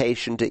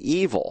solicitation to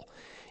evil.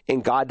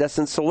 And God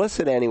doesn't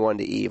solicit anyone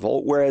to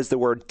evil, whereas the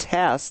word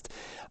test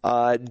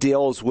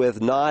deals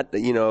with not,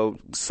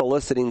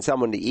 soliciting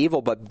someone to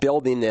evil, but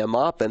building them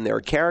up in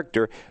their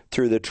character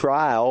through the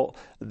trial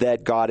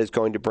that God is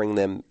going to bring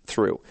them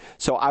through.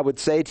 So I would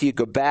say to you,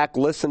 go back,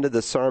 listen to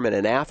the sermon,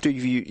 and after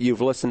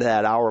you've listened to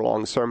that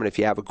hour-long sermon, if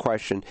you have a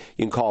question,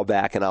 you can call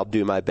back, and I'll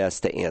do my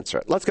best to answer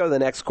it. Let's go to the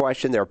next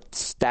question. They're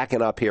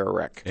stacking up here,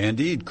 Rick.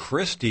 Indeed.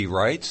 Christy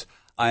writes,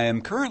 I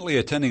am currently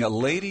attending a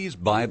ladies'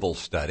 Bible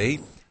study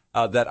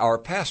that our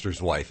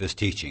pastor's wife is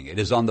teaching. It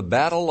is on the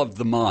battle of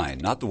the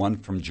mind, not the one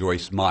from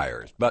Joyce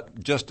Myers,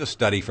 but just a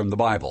study from the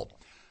Bible.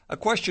 A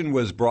question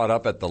was brought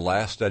up at the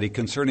last study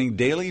concerning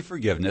daily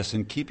forgiveness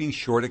and keeping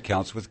short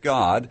accounts with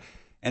God,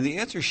 and the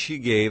answer she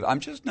gave, I'm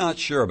just not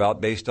sure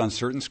about based on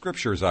certain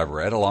scriptures I've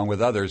read, along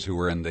with others who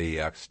were in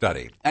the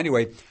study.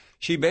 Anyway,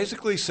 she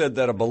basically said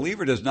that a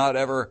believer does not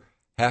ever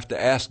have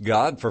to ask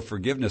God for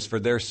forgiveness for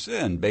their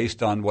sin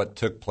based on what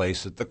took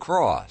place at the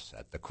cross.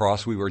 At the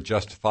cross, we were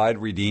justified,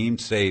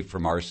 redeemed, saved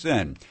from our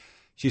sin.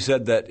 She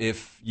said that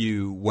if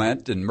you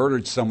went and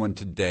murdered someone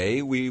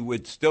today, we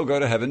would still go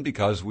to heaven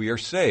because we are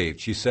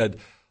saved. She said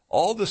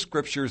all the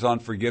scriptures on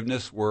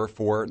forgiveness were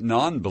for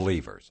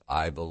non-believers.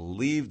 I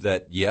believe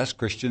that, yes,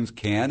 Christians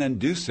can and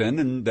do sin,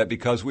 and that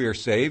because we are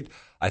saved,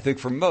 I think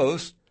for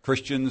most,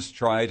 Christians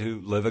try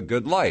to live a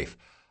good life.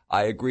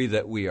 I agree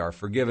that we are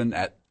forgiven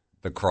at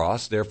the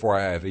cross, therefore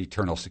I have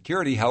eternal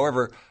security.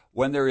 However,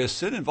 when there is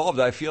sin involved,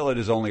 I feel it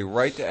is only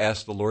right to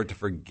ask the Lord to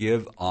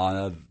forgive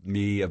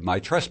me of my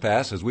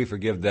trespass as we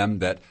forgive them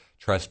that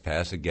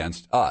trespass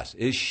against us.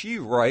 Is she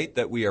right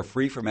that we are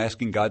free from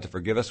asking God to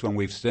forgive us when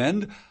we've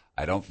sinned?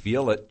 I don't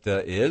feel it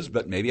is,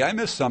 but maybe I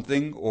missed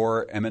something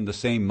or am in the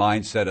same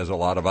mindset as a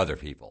lot of other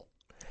people.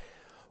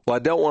 Well, I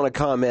don't want to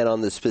comment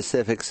on the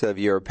specifics of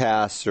your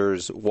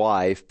pastor's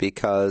wife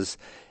because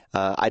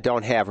I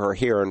don't have her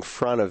here in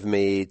front of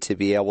me to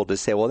be able to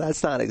say, well,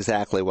 that's not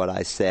exactly what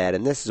I said,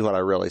 and this is what I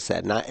really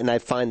said. And I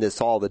find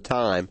this all the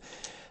time,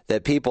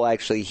 that people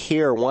actually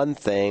hear one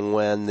thing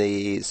when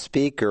the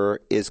speaker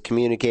is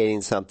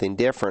communicating something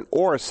different,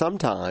 or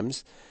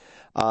sometimes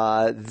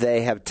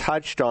they have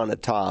touched on a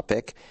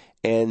topic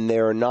and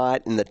they're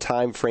not in the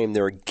time frame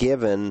they're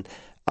given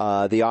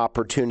the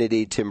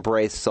opportunity to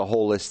embrace the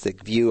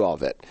holistic view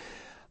of it.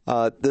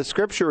 The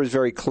scripture is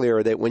very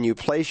clear that when you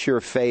place your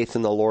faith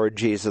in the Lord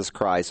Jesus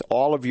Christ,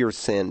 all of your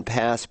sin,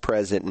 past,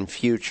 present, and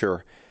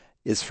future,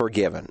 is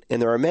forgiven. And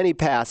there are many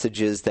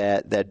passages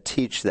that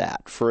teach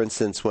that. For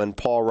instance, when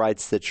Paul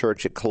writes to the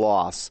church at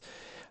Colossus,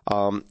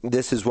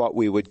 this is what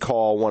we would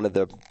call one of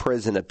the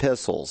prison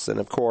epistles. And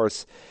of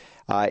course,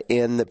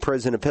 in the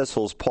prison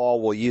epistles,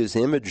 Paul will use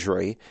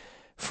imagery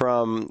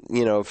from,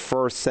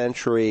 first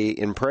century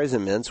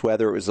imprisonments,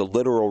 whether it was a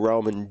literal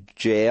Roman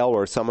jail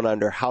or someone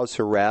under house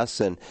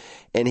arrest, and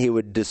he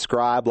would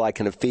describe, like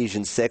in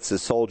Ephesians 6, a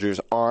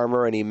soldier's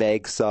armor, and he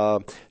makes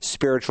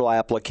spiritual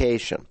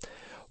application.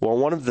 Well,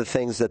 one of the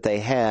things that they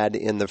had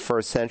in the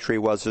first century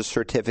was a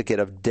certificate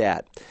of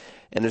debt.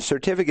 And a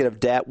certificate of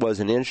debt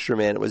was an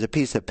instrument. It was a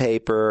piece of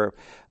paper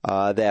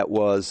that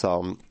was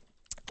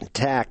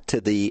tacked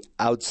to the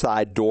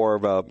outside door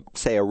of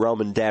a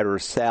Roman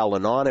debtor's cell,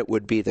 and on it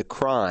would be the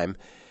crime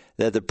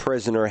that the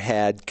prisoner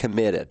had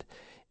committed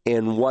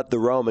and what the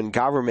Roman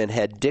government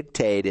had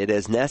dictated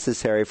as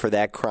necessary for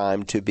that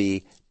crime to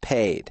be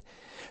paid.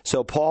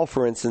 So Paul,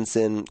 for instance,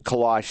 in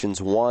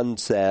Colossians 1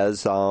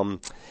 says,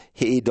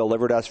 he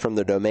delivered us from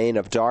the domain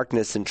of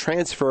darkness and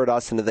transferred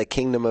us into the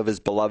kingdom of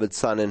his beloved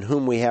Son, in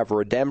whom we have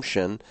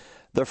redemption,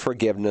 the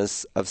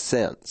forgiveness of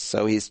sins.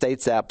 So he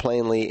states that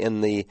plainly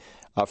in the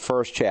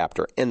first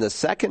chapter. In the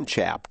second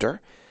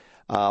chapter,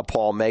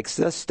 Paul makes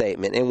this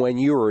statement, and when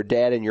you were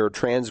dead in your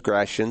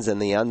transgressions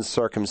and the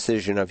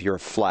uncircumcision of your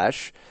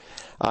flesh,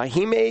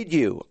 he made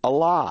you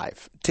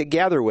alive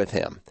together with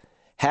him,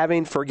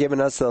 having forgiven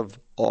us of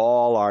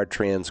all our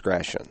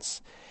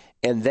transgressions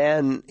And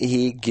then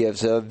he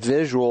gives a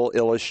visual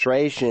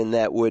illustration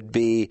that would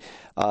be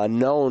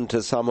known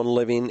to someone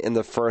living in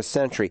the first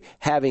century,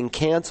 having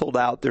canceled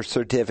out their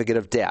certificate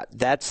of debt.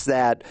 That's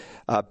that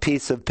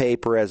piece of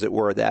paper, as it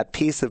were, that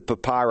piece of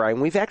papyri.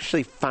 And we've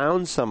actually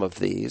found some of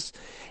these.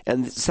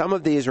 And some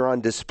of these are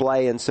on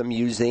display in some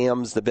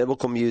museums, the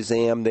Biblical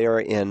Museum there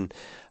in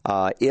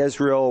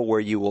Israel, where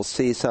you will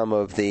see some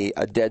of the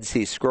Dead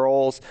Sea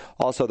Scrolls,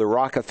 also the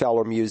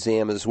Rockefeller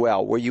Museum as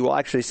well, where you will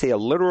actually see a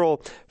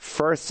literal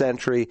first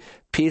century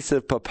piece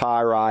of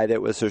papyri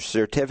that was a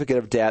certificate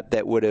of debt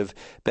that would have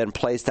been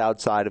placed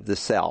outside of the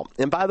cell.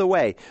 And by the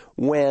way,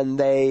 when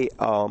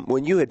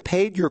you had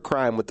paid your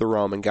crime with the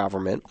Roman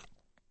government,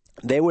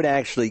 they would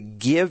actually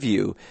give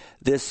you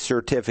this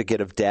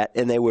certificate of debt,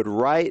 and they would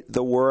write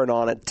the word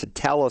on it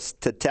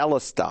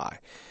tetelestai,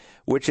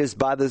 which is,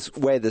 by this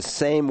way, the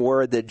same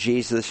word that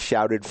Jesus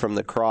shouted from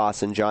the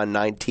cross in John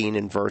 19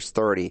 and verse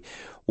 30,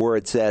 where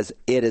it says,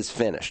 "It is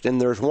finished."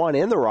 And there's one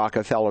in the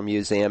Rockefeller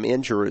Museum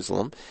in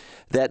Jerusalem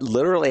that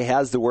literally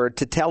has the word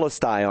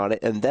tetelestai on it,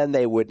 and then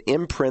they would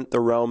imprint the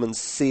Roman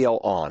seal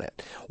on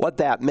it. What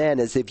that meant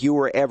is if you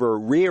were ever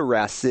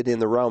rearrested in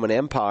the Roman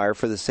Empire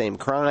for the same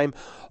crime,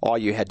 all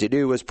you had to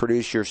do was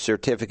produce your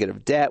certificate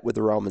of debt with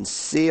the Roman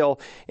seal,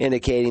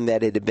 indicating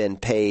that it had been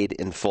paid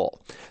in full.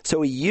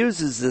 So he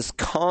uses this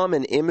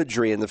common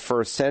imagery in the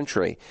first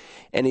century,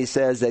 and he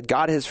says that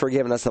God has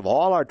forgiven us of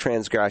all our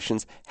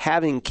transgressions,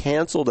 having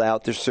canceled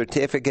out the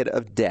certificate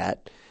of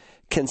debt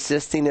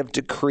consisting of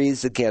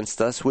decrees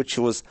against us, which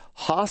was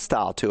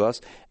hostile to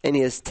us, and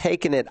he has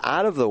taken it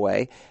out of the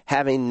way,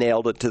 having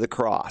nailed it to the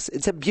cross.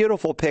 It's a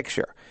beautiful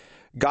picture.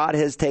 God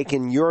has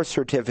taken your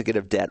certificate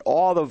of debt,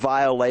 all the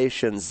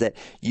violations that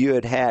you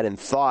had in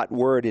thought,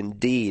 word, and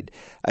deed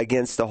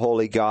against the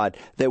holy God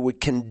that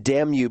would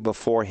condemn you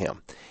before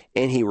him.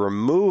 And he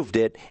removed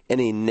it, and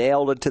he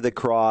nailed it to the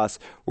cross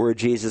where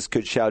Jesus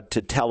could shout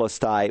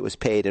tetelestai, it was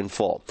paid in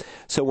full.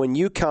 So when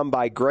you come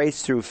by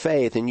grace through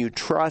faith and you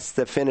trust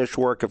the finished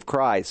work of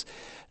Christ,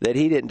 that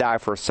he didn't die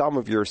for some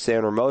of your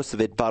sin or most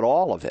of it, but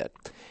all of it,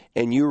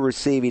 and you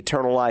receive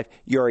eternal life,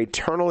 you're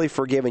eternally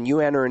forgiven. You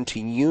enter into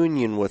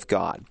union with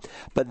God.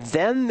 But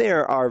then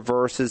there are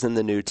verses in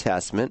the New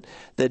Testament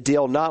that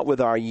deal not with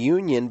our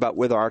union, but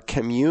with our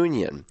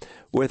communion,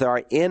 with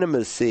our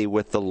intimacy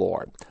with the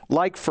Lord.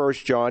 Like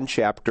 1 John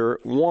chapter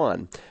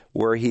 1,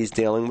 where he's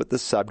dealing with the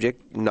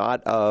subject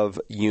not of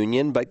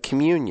union, but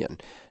communion.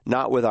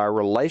 Not with our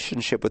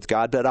relationship with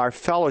God, but our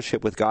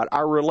fellowship with God.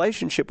 Our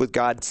relationship with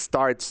God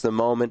starts the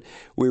moment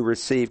we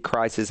receive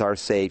Christ as our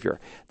Savior.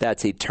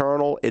 That's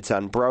eternal, it's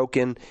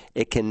unbroken,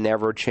 it can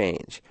never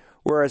change.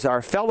 Whereas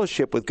our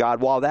fellowship with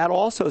God, while that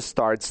also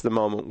starts the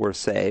moment we're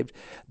saved,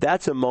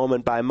 that's a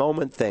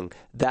moment-by-moment thing.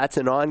 That's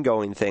an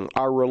ongoing thing.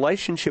 Our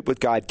relationship with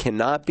God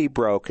cannot be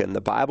broken. The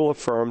Bible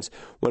affirms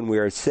when we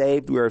are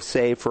saved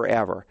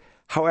forever.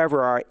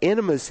 However, our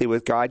intimacy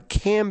with God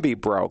can be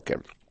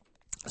broken.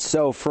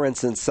 So, for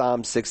instance,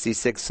 Psalm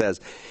 66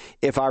 says,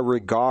 "If I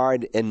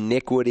regard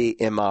iniquity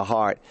in my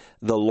heart,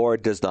 the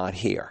Lord does not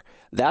hear."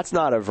 That's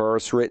not a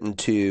verse written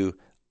to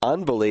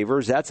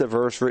unbelievers. That's a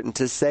verse written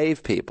to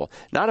save people.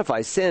 Not if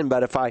I sin,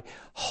 but if I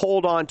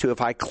hold on to,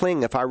 if I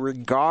cling, if I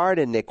regard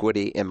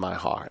iniquity in my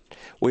heart.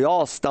 We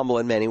all stumble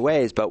in many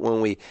ways, but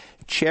when we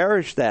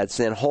cherish that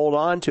sin, hold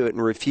on to it,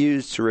 and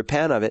refuse to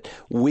repent of it,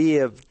 we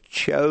have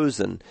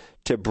chosen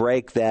to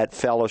break that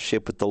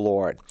fellowship with the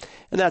Lord.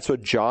 And that's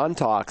what John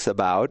talks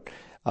about.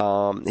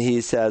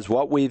 He says,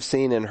 "What we've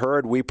seen and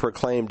heard, we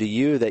proclaim to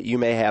you, that you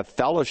may have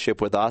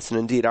fellowship with us. And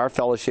indeed, our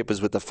fellowship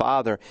is with the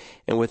Father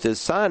and with his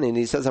Son." And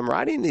he says, "I'm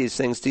writing these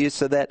things to you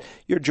so that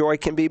your joy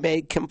can be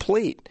made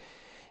complete."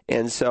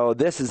 And so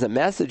this is a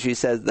message, he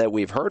says, that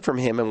we've heard from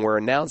him, and we're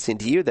announcing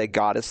to you that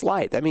God is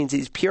light. That means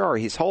he's pure,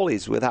 he's holy,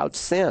 he's without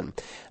sin.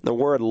 The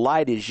word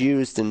light is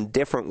used in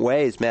different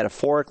ways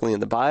metaphorically in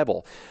the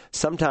Bible.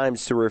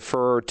 Sometimes to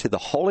refer to the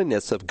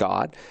holiness of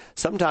God.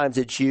 Sometimes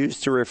it's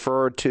used to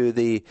refer to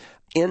the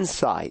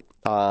insight,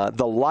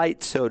 the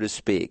light, so to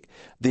speak,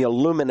 the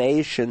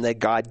illumination that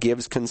God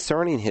gives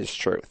concerning his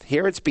truth.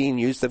 Here it's being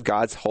used of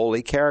God's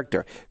holy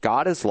character.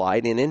 God is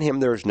light, and in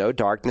him there is no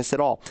darkness at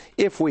all.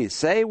 If we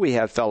say we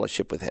have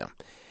fellowship with him,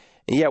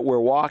 and yet we're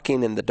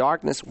walking in the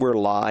darkness, we're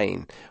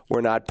lying. We're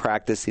not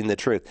practicing the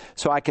truth.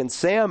 So I can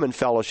say I'm in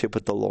fellowship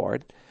with the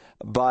Lord,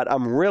 but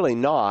I'm really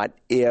not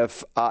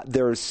if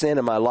there's sin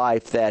in my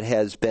life that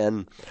has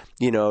been,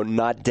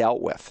 not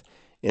dealt with.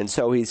 And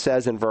so he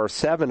says in verse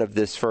 7 of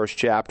this first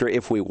chapter,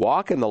 if we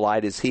walk in the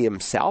light as he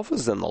himself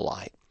is in the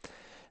light,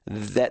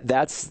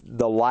 that's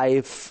the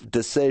life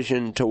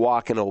decision to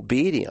walk in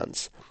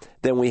obedience,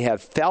 then we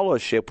have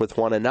fellowship with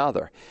one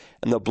another.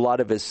 And the blood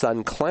of his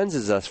Son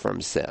cleanses us from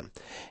sin.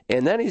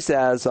 And then he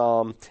says,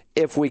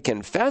 if we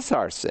confess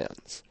our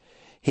sins,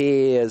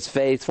 He is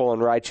faithful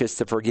and righteous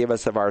to forgive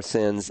us of our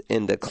sins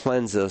and to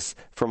cleanse us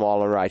from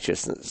all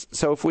unrighteousness.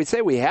 So if we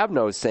say we have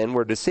no sin,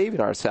 we're deceiving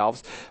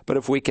ourselves. But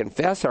if we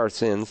confess our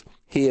sins,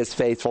 he is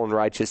faithful and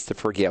righteous to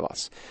forgive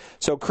us.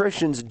 So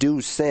Christians do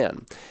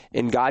sin,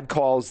 and God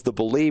calls the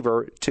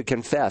believer to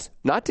confess,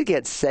 not to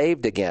get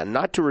saved again,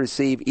 not to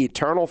receive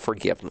eternal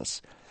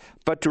forgiveness,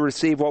 but to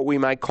receive what we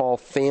might call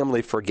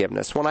family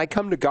forgiveness. When I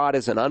come to God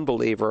as an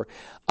unbeliever,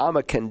 I'm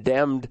a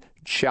condemned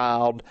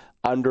child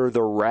under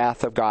the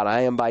wrath of God.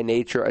 I am by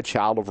nature a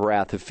child of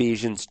wrath,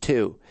 Ephesians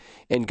 2.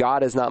 And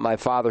God is not my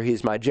father,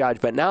 he's my judge.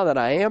 But now that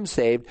I am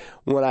saved,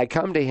 when I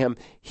come to him,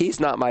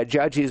 he's not my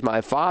judge, he's my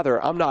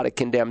father. I'm not a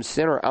condemned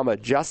sinner. I'm a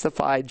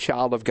justified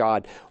child of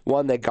God,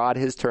 one that God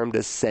has termed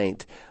a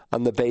saint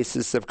on the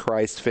basis of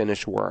Christ's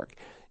finished work.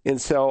 And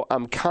so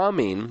I'm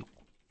coming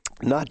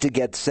not to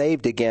get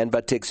saved again,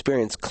 but to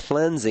experience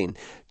cleansing,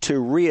 to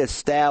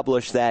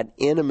reestablish that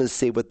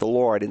intimacy with the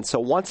Lord. And so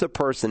once a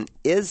person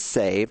is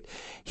saved,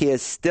 he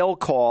is still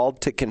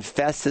called to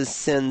confess his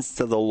sins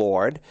to the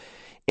Lord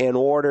in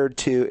order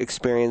to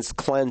experience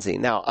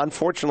cleansing. Now,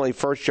 unfortunately,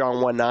 1 John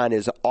 1:9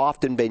 has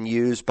often been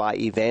used by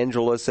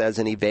evangelists as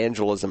an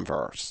evangelism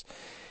verse.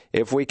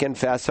 If we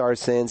confess our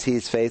sins,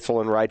 he's faithful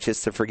and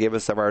righteous to forgive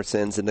us of our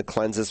sins and to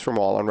cleanse us from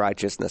all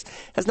unrighteousness.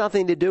 It has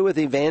nothing to do with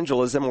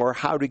evangelism or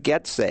how to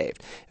get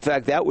saved. In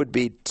fact, that would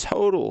be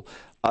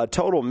a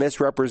total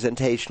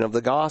misrepresentation of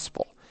the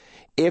gospel.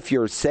 If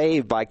you're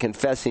saved by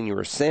confessing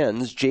your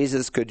sins,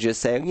 Jesus could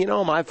just say,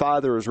 my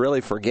Father is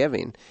really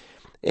forgiving.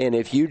 And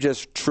if you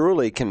just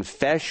truly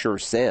confess your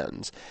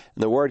sins,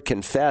 and the word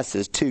confess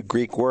is two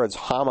Greek words,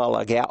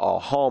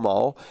 homologeo,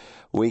 homo.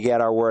 We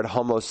get our word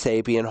homo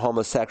sapien,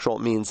 homosexual.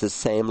 It means the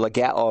same,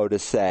 legeo, to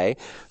say.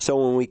 So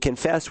when we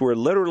confess, we're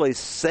literally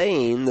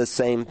saying the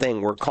same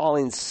thing. We're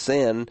calling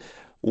sin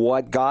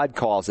what God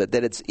calls it,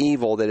 that it's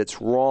evil, that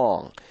it's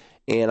wrong.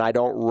 And I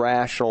don't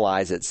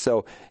rationalize it.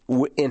 So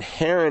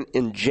inherent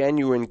in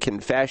genuine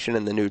confession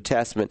in the New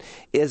Testament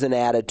is an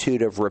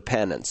attitude of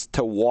repentance,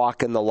 to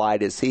walk in the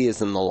light as he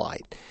is in the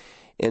light.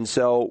 And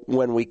so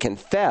when we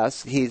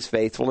confess, he's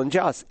faithful and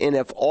just. And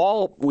if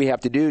all we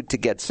have to do to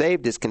get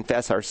saved is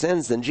confess our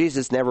sins, then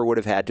Jesus never would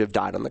have had to have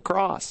died on the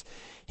cross.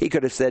 He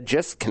could have said,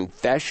 just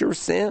confess your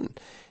sin.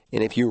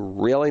 And if you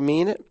really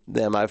mean it,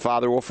 then my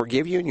Father will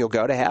forgive you and you'll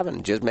go to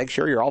heaven. Just make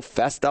sure you're all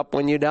fessed up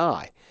when you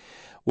die.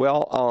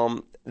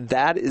 Well,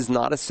 that is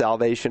not a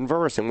salvation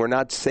verse. And we're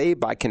not saved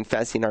by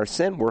confessing our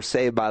sin. We're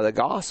saved by the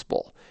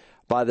gospel,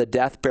 by the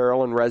death,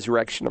 burial, and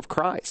resurrection of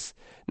Christ.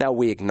 Now,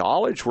 we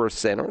acknowledge we're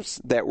sinners,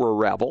 that we're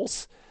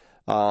rebels.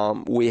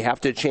 We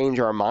have to change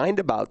our mind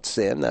about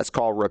sin. That's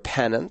called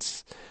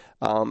repentance.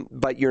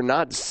 But you're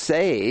not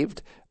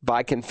saved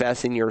by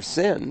confessing your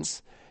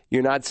sins.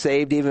 You're not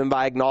saved even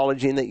by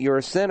acknowledging that you're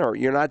a sinner.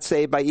 You're not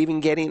saved by even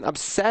getting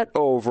upset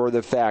over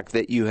the fact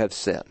that you have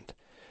sinned.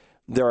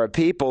 There are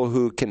people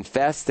who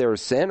confess they're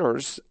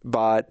sinners,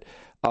 but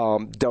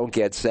don't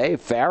get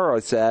saved.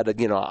 Pharaoh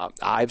said,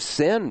 I've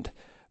sinned.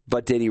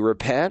 But did he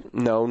repent?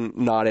 No,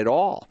 not at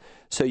all.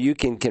 So you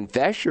can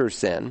confess your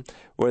sin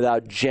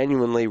without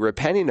genuinely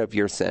repenting of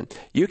your sin.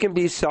 You can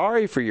be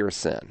sorry for your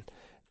sin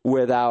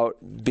without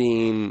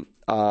being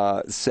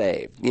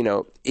saved.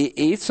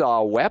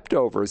 Esau wept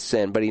over his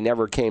sin, but he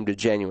never came to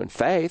genuine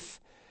faith.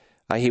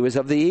 He was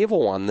of the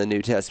evil one, the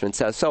New Testament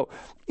says. So,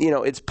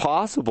 it's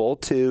possible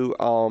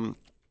to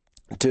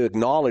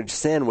acknowledge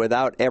sin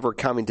without ever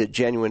coming to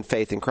genuine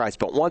faith in Christ.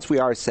 But once we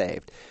are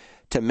saved,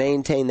 to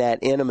maintain that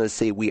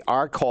intimacy, we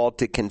are called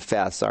to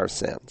confess our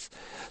sins.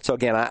 So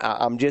again,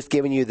 I'm just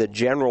giving you the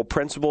general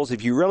principles.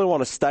 If you really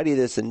want to study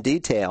this in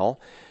detail,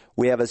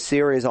 we have a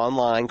series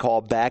online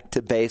called Back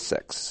to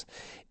Basics.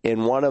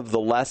 And one of the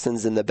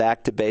lessons in the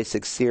Back to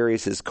Basics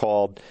series is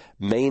called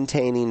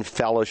Maintaining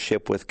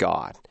Fellowship with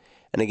God.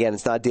 And again,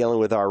 it's not dealing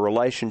with our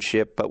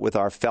relationship, but with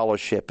our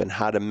fellowship and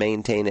how to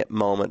maintain it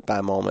moment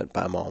by moment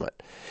by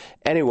moment.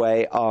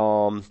 Anyway,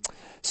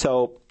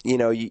 so,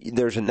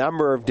 there's a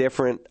number of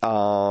different,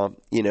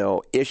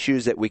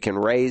 issues that we can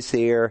raise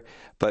here.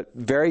 But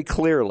very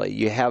clearly,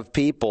 you have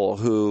people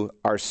who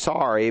are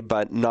sorry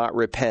but not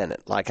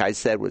repentant. Like I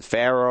said with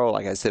Pharaoh,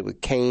 like I said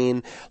with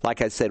Cain,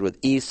 like I said with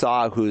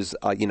Esau, who's,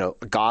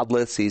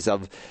 godless. He's a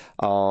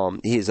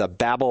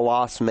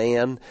Babelos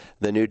man,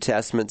 the New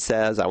Testament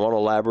says. I won't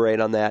elaborate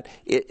on that.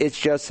 It's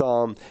just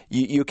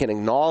you can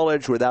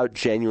acknowledge without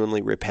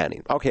genuinely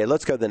repenting. Okay,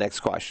 let's go to the next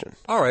question.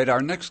 All right,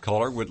 our next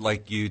caller would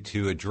like you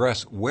to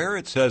address where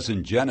it says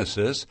in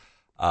Genesis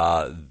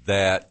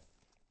that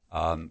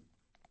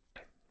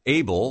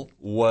Abel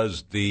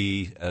was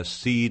the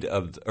seed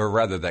of, or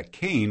rather that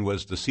Cain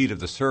was the seed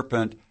of the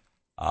serpent,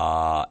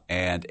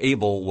 and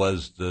Abel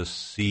was the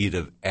seed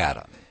of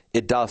Adam.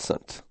 It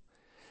doesn't.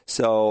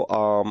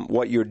 So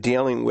what you're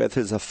dealing with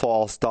is a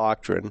false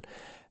doctrine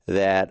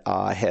that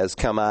has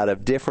come out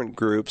of different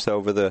groups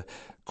over the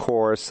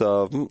course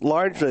of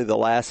largely the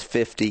last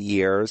 50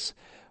 years,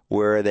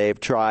 where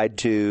they've tried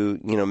to,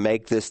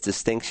 make this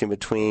distinction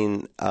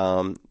between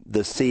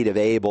the seed of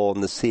Abel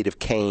and the seed of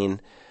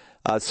Cain.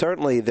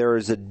 Certainly there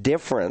is a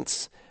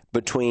difference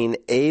between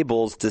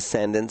Abel's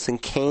descendants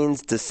and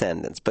Cain's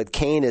descendants. But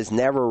Cain is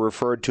never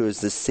referred to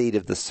as the seed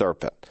of the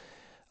serpent.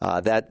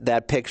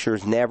 That picture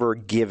is never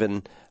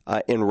given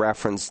in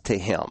reference to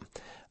him.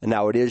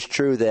 Now, it is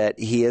true that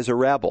he is a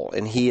rebel,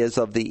 and he is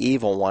of the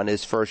evil one,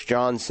 as 1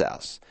 John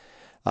says.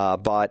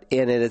 But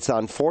it's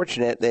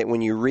unfortunate that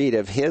when you read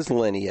of his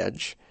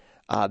lineage,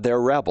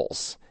 they're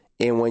rebels.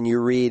 And when you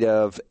read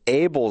of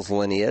Abel's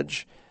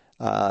lineage,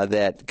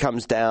 that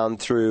comes down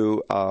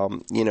through,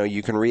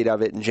 you can read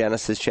of it in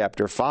Genesis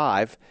chapter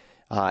 5.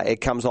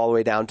 It comes all the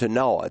way down to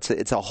Noah.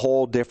 It's a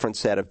whole different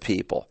set of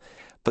people.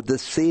 But the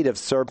seed of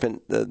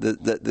serpent,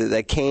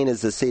 that Cain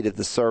is the seed of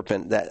the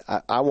serpent, that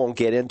I won't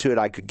get into it.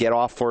 I could get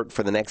off for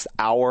the next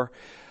hour.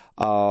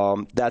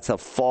 That's a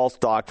false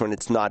doctrine.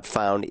 It's not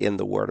found in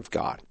the Word of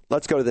God.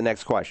 Let's go to the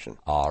next question.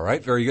 All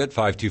right, very good.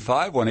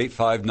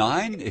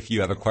 525-1859 if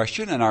you have a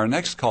question. And our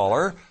next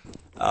caller,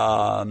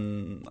 let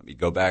me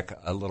go back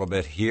a little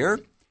bit here.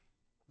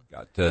 We've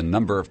got a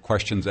number of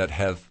questions that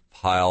have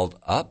piled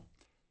up.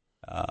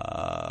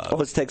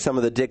 Let's take some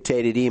of the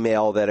dictated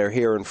email that are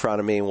here in front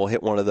of me, and we'll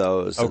hit one of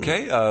those.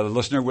 Okay. The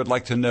listener would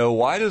like to know,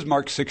 why does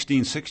Mark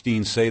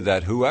 16:16 say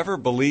that whoever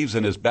believes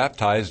and is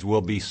baptized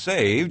will be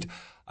saved?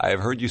 I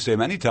have heard you say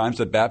many times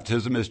that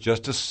baptism is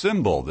just a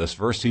symbol. This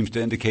verse seems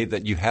to indicate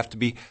that you have to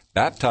be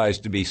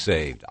baptized to be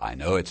saved. I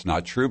know it's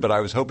not true, but I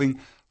was hoping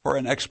for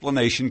an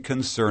explanation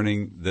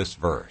concerning this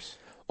verse.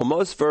 Well,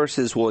 most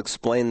verses will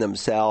explain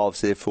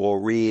themselves if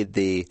we'll read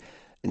the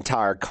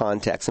entire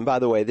context. And by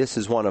the way, this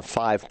is one of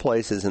 5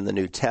 places in the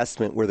New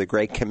Testament where the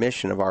Great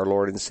Commission of our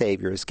Lord and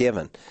Savior is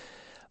given.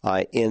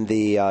 In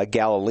the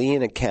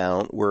Galilean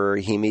account, where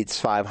he meets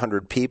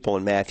 500 people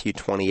in Matthew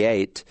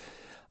 28,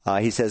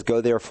 he says, "Go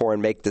therefore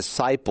and make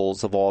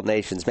disciples of all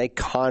nations, make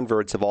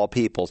converts of all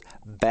peoples,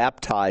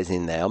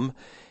 baptizing them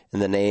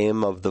in the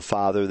name of the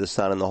Father, the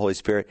Son, and the Holy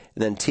Spirit,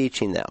 and then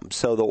teaching them."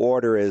 So the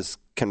order is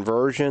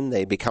conversion.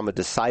 They become a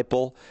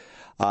disciple.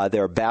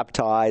 They're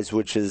baptized,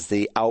 which is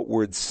the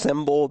outward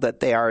symbol that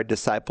they are a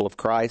disciple of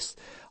Christ,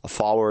 a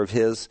follower of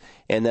his,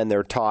 and then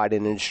they're taught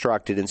and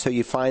instructed. And so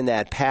you find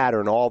that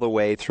pattern all the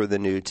way through the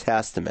New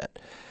Testament.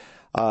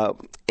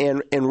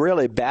 And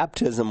really,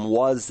 baptism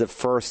was the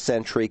first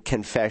century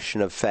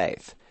confession of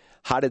faith.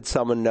 How did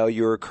someone know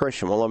you were a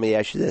Christian? Well, let me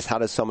ask you this. How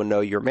does someone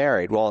know you're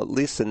married? Well, at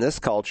least in this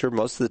culture,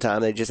 most of the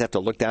time they just have to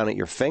look down at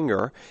your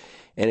finger,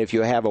 and if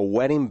you have a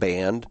wedding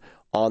band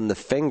on the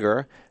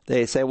finger,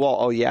 they say, well,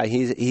 oh yeah,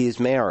 he's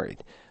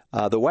married.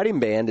 The wedding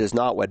band is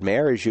not what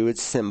marries you.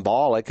 It's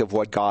symbolic of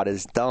what God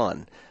has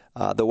done.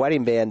 The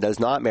wedding band does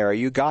not marry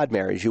you. God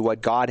marries you.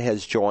 What God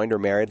has joined or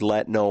married,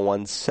 let no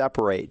one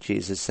separate,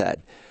 Jesus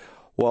said.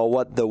 Well,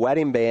 what the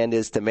wedding band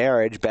is to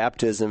marriage,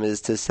 baptism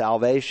is to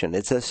salvation.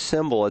 It's a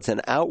symbol. It's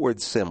an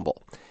outward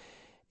symbol.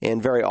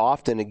 And very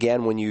often,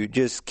 again, when you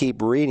just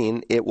keep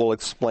reading, it will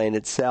explain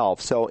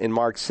itself. So in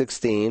Mark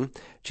 16,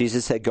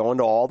 Jesus said, "Go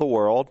into all the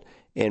world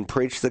and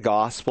preach the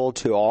gospel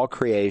to all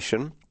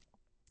creation.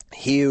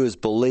 He who has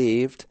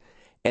believed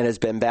and has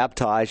been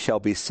baptized shall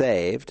be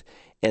saved."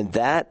 And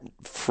that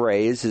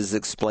phrase is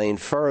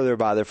explained further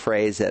by the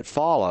phrase that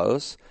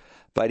follows,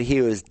 "But he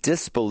who has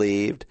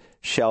disbelieved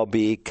shall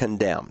be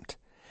condemned."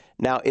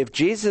 Now, if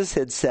Jesus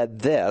had said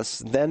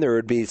this, then there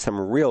would be some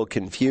real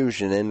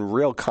confusion and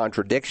real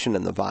contradiction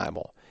in the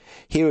Bible.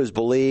 He who has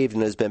believed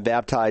and has been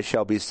baptized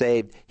shall be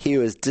saved. He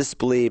who has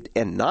disbelieved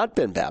and not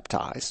been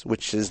baptized,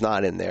 which is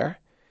not in there,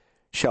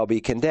 shall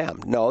be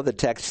condemned. No, the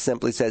text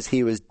simply says he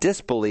who has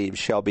disbelieved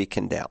shall be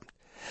condemned.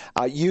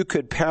 You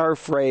could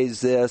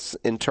paraphrase this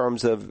in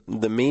terms of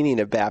the meaning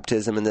of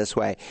baptism in this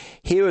way.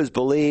 He who has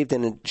believed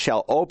and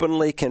shall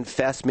openly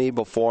confess me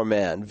before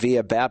men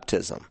via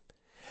baptism.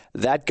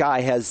 That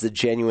guy has the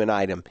genuine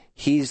item.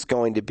 He's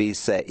going to be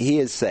saved. He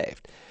is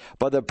saved.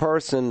 But the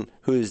person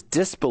who's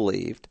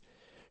disbelieved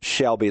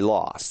shall be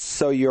lost.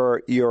 So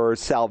your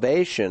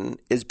salvation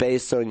is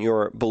based on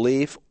your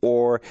belief,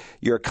 or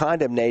your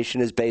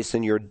condemnation is based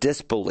on your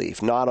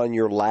disbelief, not on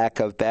your lack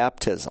of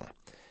baptism.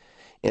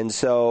 And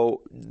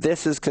so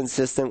this is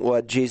consistent with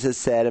what Jesus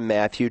said in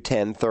Matthew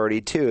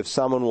 10:32. "If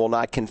someone will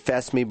not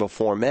confess me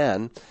before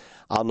men,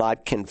 I'll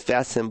not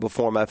confess him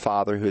before my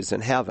Father who is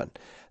in heaven."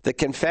 The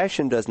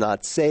confession does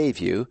not save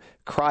you.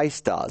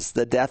 Christ does.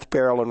 The death,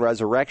 burial, and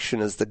resurrection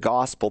is the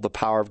gospel, the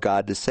power of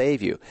God to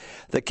save you.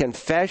 The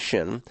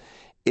confession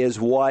is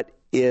what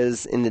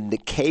is an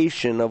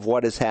indication of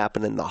what has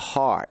happened in the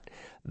heart.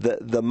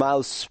 The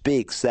mouth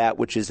speaks that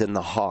which is in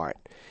the heart.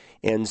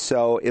 And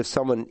so if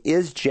someone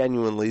is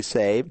genuinely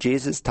saved,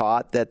 Jesus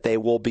taught that they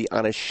will be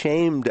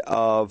unashamed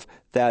of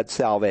that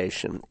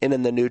salvation. And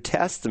in the New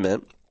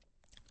Testament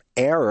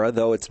era,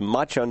 though it's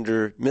much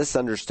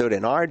misunderstood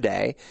in our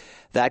day,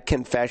 that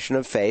confession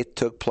of faith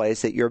took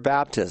place at your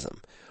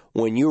baptism.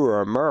 When you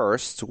were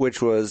immersed,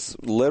 which was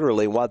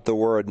literally what the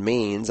word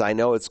means. I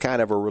know it's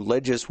kind of a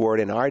religious word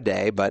in our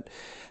day, but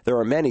there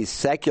are many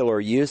secular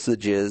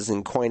usages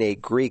in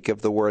Koine Greek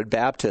of the word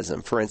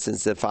baptism. For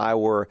instance, if I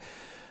were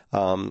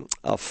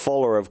a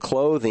fuller of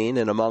clothing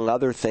and, among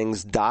other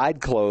things,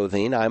 dyed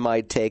clothing, I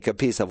might take a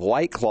piece of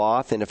white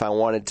cloth, and if I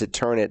wanted to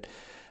turn it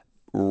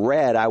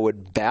red, I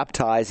would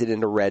baptize it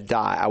into red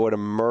dye. I would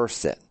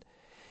immerse it.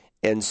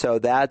 And so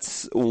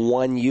that's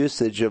one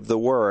usage of the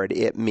word.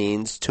 It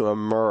means to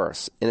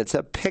immerse. And it's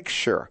a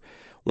picture.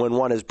 When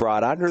one is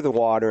brought under the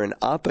water and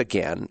up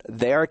again,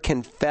 they are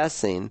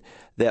confessing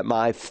that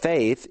my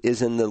faith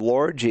is in the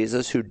Lord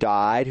Jesus, who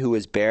died, who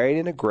was buried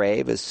in a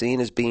grave, is seen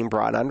as being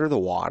brought under the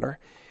water,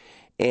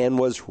 and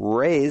was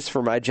raised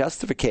for my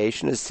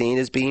justification, is seen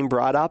as being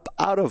brought up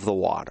out of the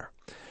water.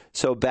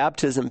 So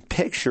baptism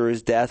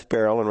pictures death,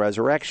 burial, and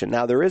resurrection.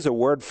 Now, there is a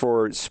word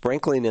for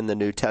sprinkling in the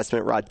New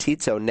Testament,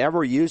 ratizo,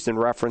 never used in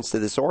reference to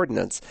this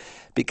ordinance,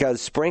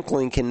 because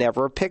sprinkling can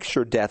never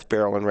picture death,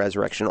 burial, and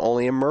resurrection,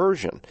 only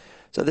immersion.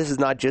 So this is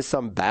not just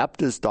some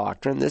Baptist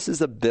doctrine. This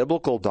is a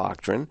biblical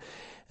doctrine.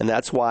 And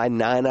that's why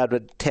 9 out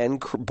of 10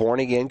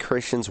 born-again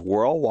Christians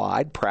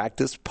worldwide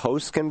practice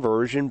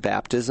post-conversion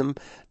baptism,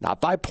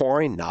 not by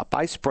pouring, not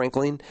by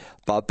sprinkling,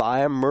 but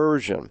by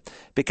immersion,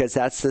 because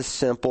that's the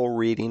simple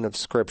reading of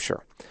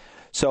Scripture.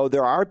 So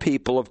there are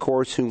people, of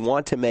course, who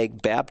want to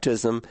make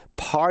baptism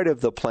part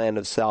of the plan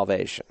of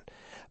salvation.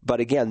 But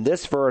again,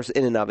 this verse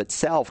in and of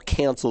itself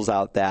cancels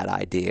out that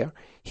idea.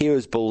 He who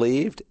has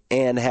believed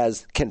and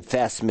has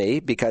confessed me,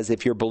 because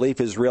if your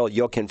belief is real,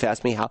 you'll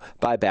confess me. How?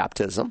 By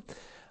baptism.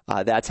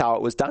 That's how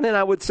it was done. And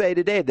I would say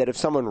today that if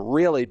someone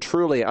really,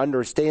 truly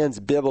understands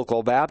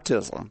biblical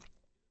baptism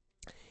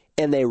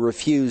and they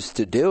refuse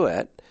to do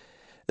it,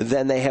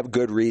 then they have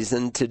good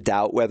reason to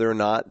doubt whether or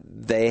not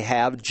they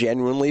have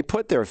genuinely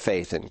put their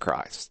faith in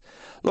Christ.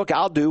 Look,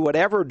 I'll do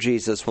whatever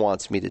Jesus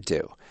wants me to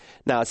do.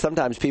 Now,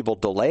 sometimes people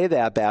delay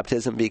that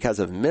baptism because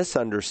of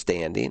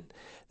misunderstanding.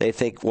 They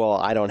think, well,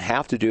 I don't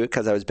have to do it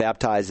because I was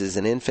baptized as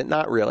an infant.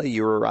 Not really.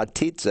 You were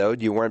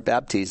baptizoed. You weren't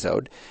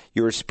baptizoed.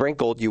 You were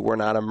sprinkled. You were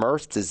not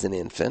immersed as an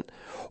infant.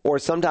 Or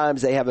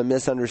sometimes they have a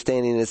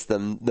misunderstanding. It's the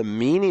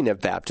meaning of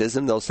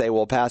baptism. They'll say,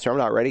 well, Pastor, I'm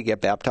not ready to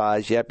get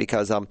baptized yet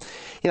because,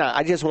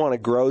 I just want to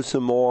grow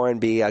some more and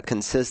be a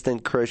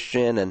consistent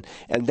Christian, and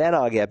then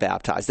I'll get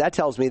baptized. That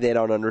tells me they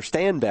don't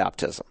understand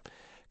baptism,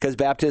 because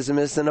baptism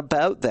isn't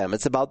about them.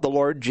 It's about the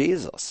Lord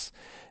Jesus.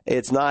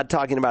 It's not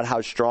talking about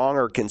how strong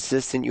or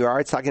consistent you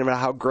are. It's talking about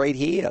how great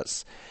He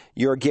is.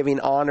 You're giving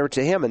honor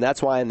to Him. And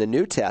that's why in the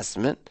New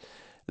Testament,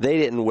 they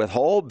didn't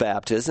withhold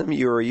baptism.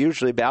 You were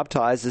usually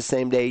baptized the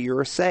same day you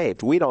were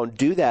saved. We don't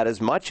do that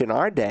as much in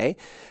our day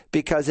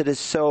because it is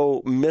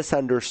so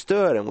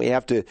misunderstood, and we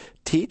have to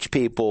teach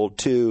people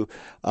to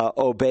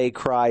obey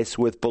Christ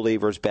with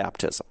believers'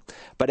 baptism.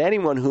 But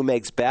anyone who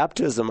makes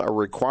baptism a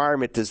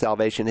requirement to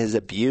salvation has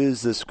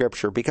abused the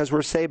Scripture, because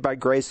we're saved by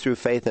grace through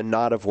faith and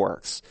not of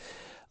works.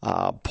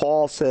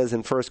 Paul says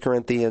in 1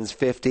 Corinthians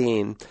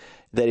 15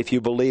 that if you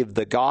believe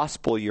the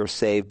gospel, you're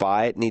saved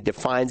by it, and he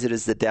defines it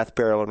as the death,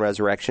 burial, and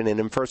resurrection. And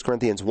in 1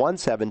 Corinthians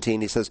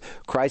 1:17, he says,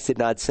 Christ did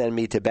not send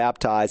me to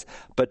baptize,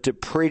 but to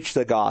preach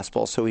the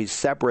gospel. So he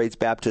separates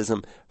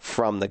baptism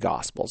from the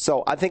gospel.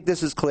 So I think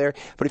this is clear.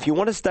 But if you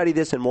want to study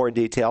this in more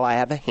detail, I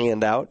have a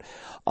handout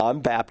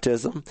on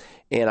baptism,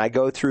 and I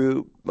go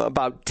through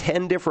about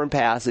 10 different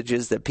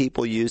passages that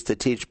people use to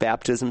teach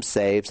baptism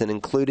saves, and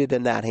included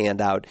in that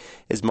handout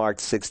is Mark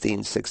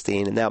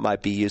 16:16, and that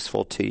might be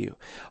useful to you.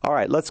 All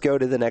right, let's go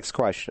to the next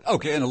question.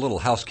 Okay, and a little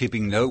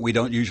housekeeping note. We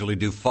don't usually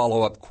do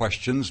follow-up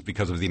questions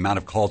because of the amount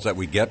of calls that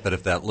we get, but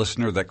if that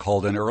listener that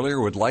called in earlier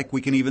would like,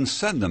 we can even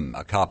send them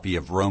a copy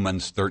of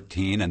Romans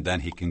 13, and then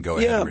he can go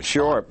ahead and respond.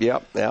 Sure.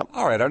 Yep.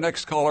 All right, our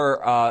next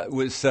caller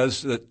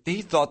says that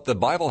he thought the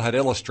Bible had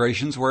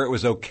illustrations where it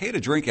was okay to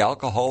drink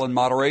alcohol in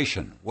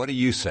moderation. What do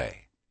you say?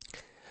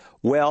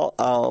 Well,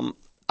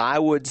 I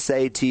would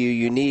say to you,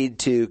 you need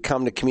to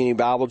come to Community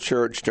Bible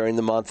Church during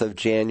the month of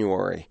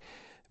January,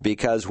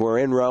 because we're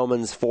in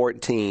Romans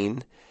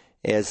 14,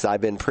 as I've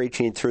been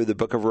preaching through the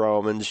book of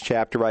Romans,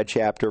 chapter by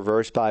chapter,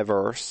 verse by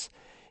verse,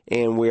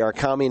 and we are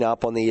coming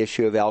up on the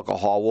issue of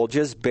alcohol. We'll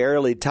just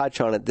barely touch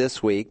on it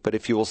this week, but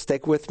if you will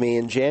stick with me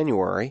in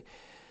January,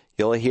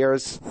 you'll hear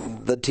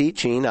the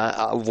teaching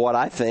of what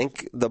I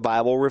think the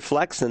Bible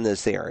reflects in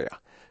this area.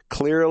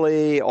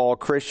 Clearly, all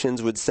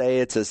Christians would say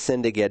it's a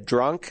sin to get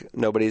drunk.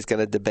 Nobody's going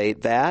to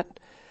debate that.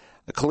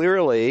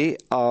 Clearly,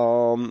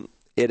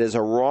 it is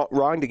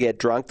wrong to get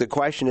drunk. The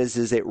question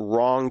is it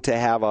wrong to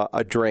have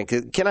a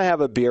drink? Can I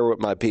have a beer with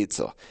my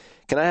pizza?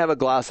 Can I have a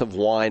glass of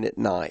wine at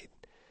night?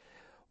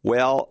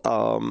 Well,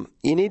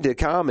 you need to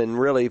come and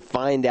really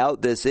find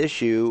out this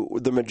issue.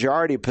 The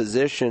majority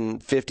position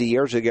 50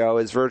 years ago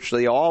is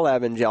virtually all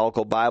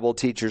evangelical Bible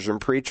teachers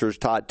and preachers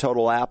taught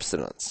total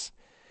abstinence.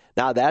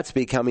 Now that's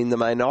becoming the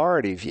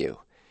minority view.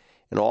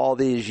 And all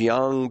these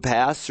young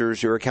pastors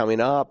who are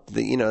coming up,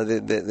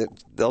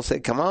 they'll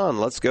say, come on,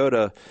 let's go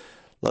to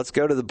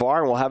the bar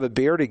and we'll have a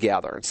beer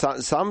together.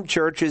 Some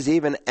churches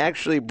even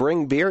actually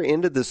bring beer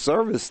into the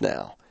service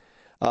now.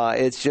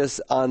 It's just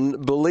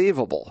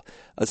unbelievable,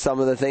 some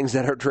of the things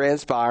that are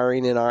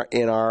transpiring in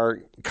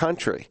our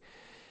country.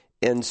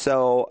 And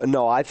so,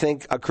 no, I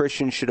think a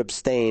Christian should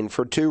abstain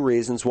for two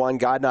reasons. One,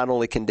 God not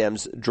only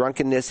condemns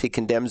drunkenness, He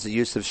condemns the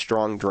use of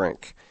strong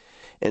drink.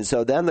 And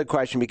so then the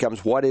question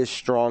becomes, what is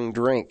strong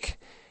drink?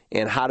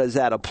 and how does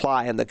that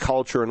apply in the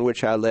culture in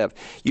which I live?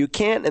 You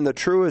can't, in the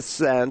truest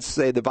sense,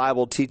 say the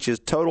Bible teaches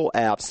total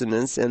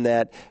abstinence in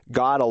that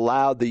God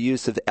allowed the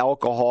use of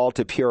alcohol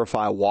to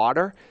purify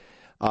water.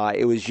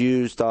 It was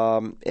used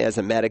as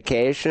a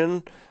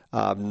medication.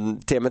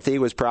 Timothy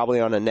was probably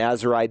on a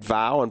Nazirite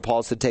vow, and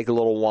Paul said, take a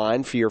little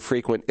wine for your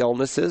frequent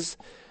illnesses.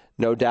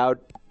 No doubt,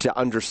 to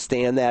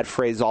understand that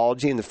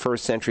phraseology in the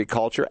first century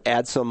culture,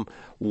 add some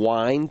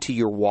wine to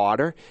your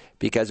water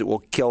because it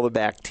will kill the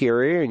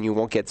bacteria and you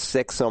won't get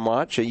sick so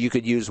much. You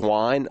could use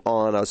wine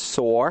on a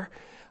sore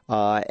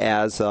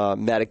as a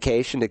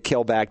medication to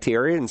kill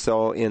bacteria. And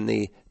so in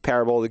the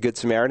parable of the Good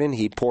Samaritan,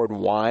 he poured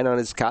wine on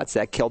his cuts.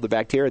 That killed the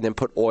bacteria, and then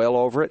put oil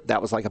over it.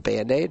 That was like a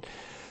Band-Aid.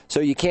 So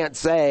you can't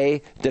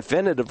say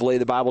definitively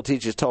the Bible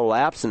teaches total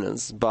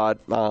abstinence, but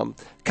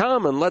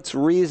come and let's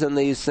reason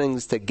these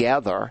things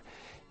together.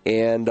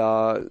 And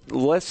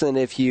listen,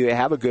 if you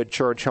have a good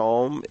church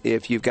home,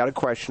 if you've got a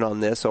question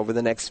on this over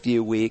the next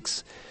few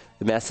weeks,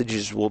 the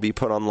messages will be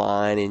put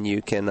online and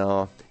you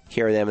can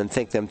hear them and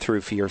think them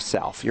through for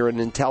yourself. You're an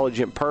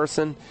intelligent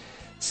person.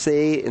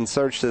 See and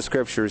search the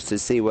Scriptures to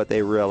see what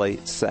they really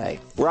say.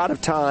 We're out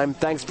of time.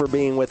 Thanks for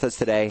being with us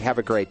today. Have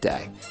a great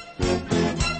day.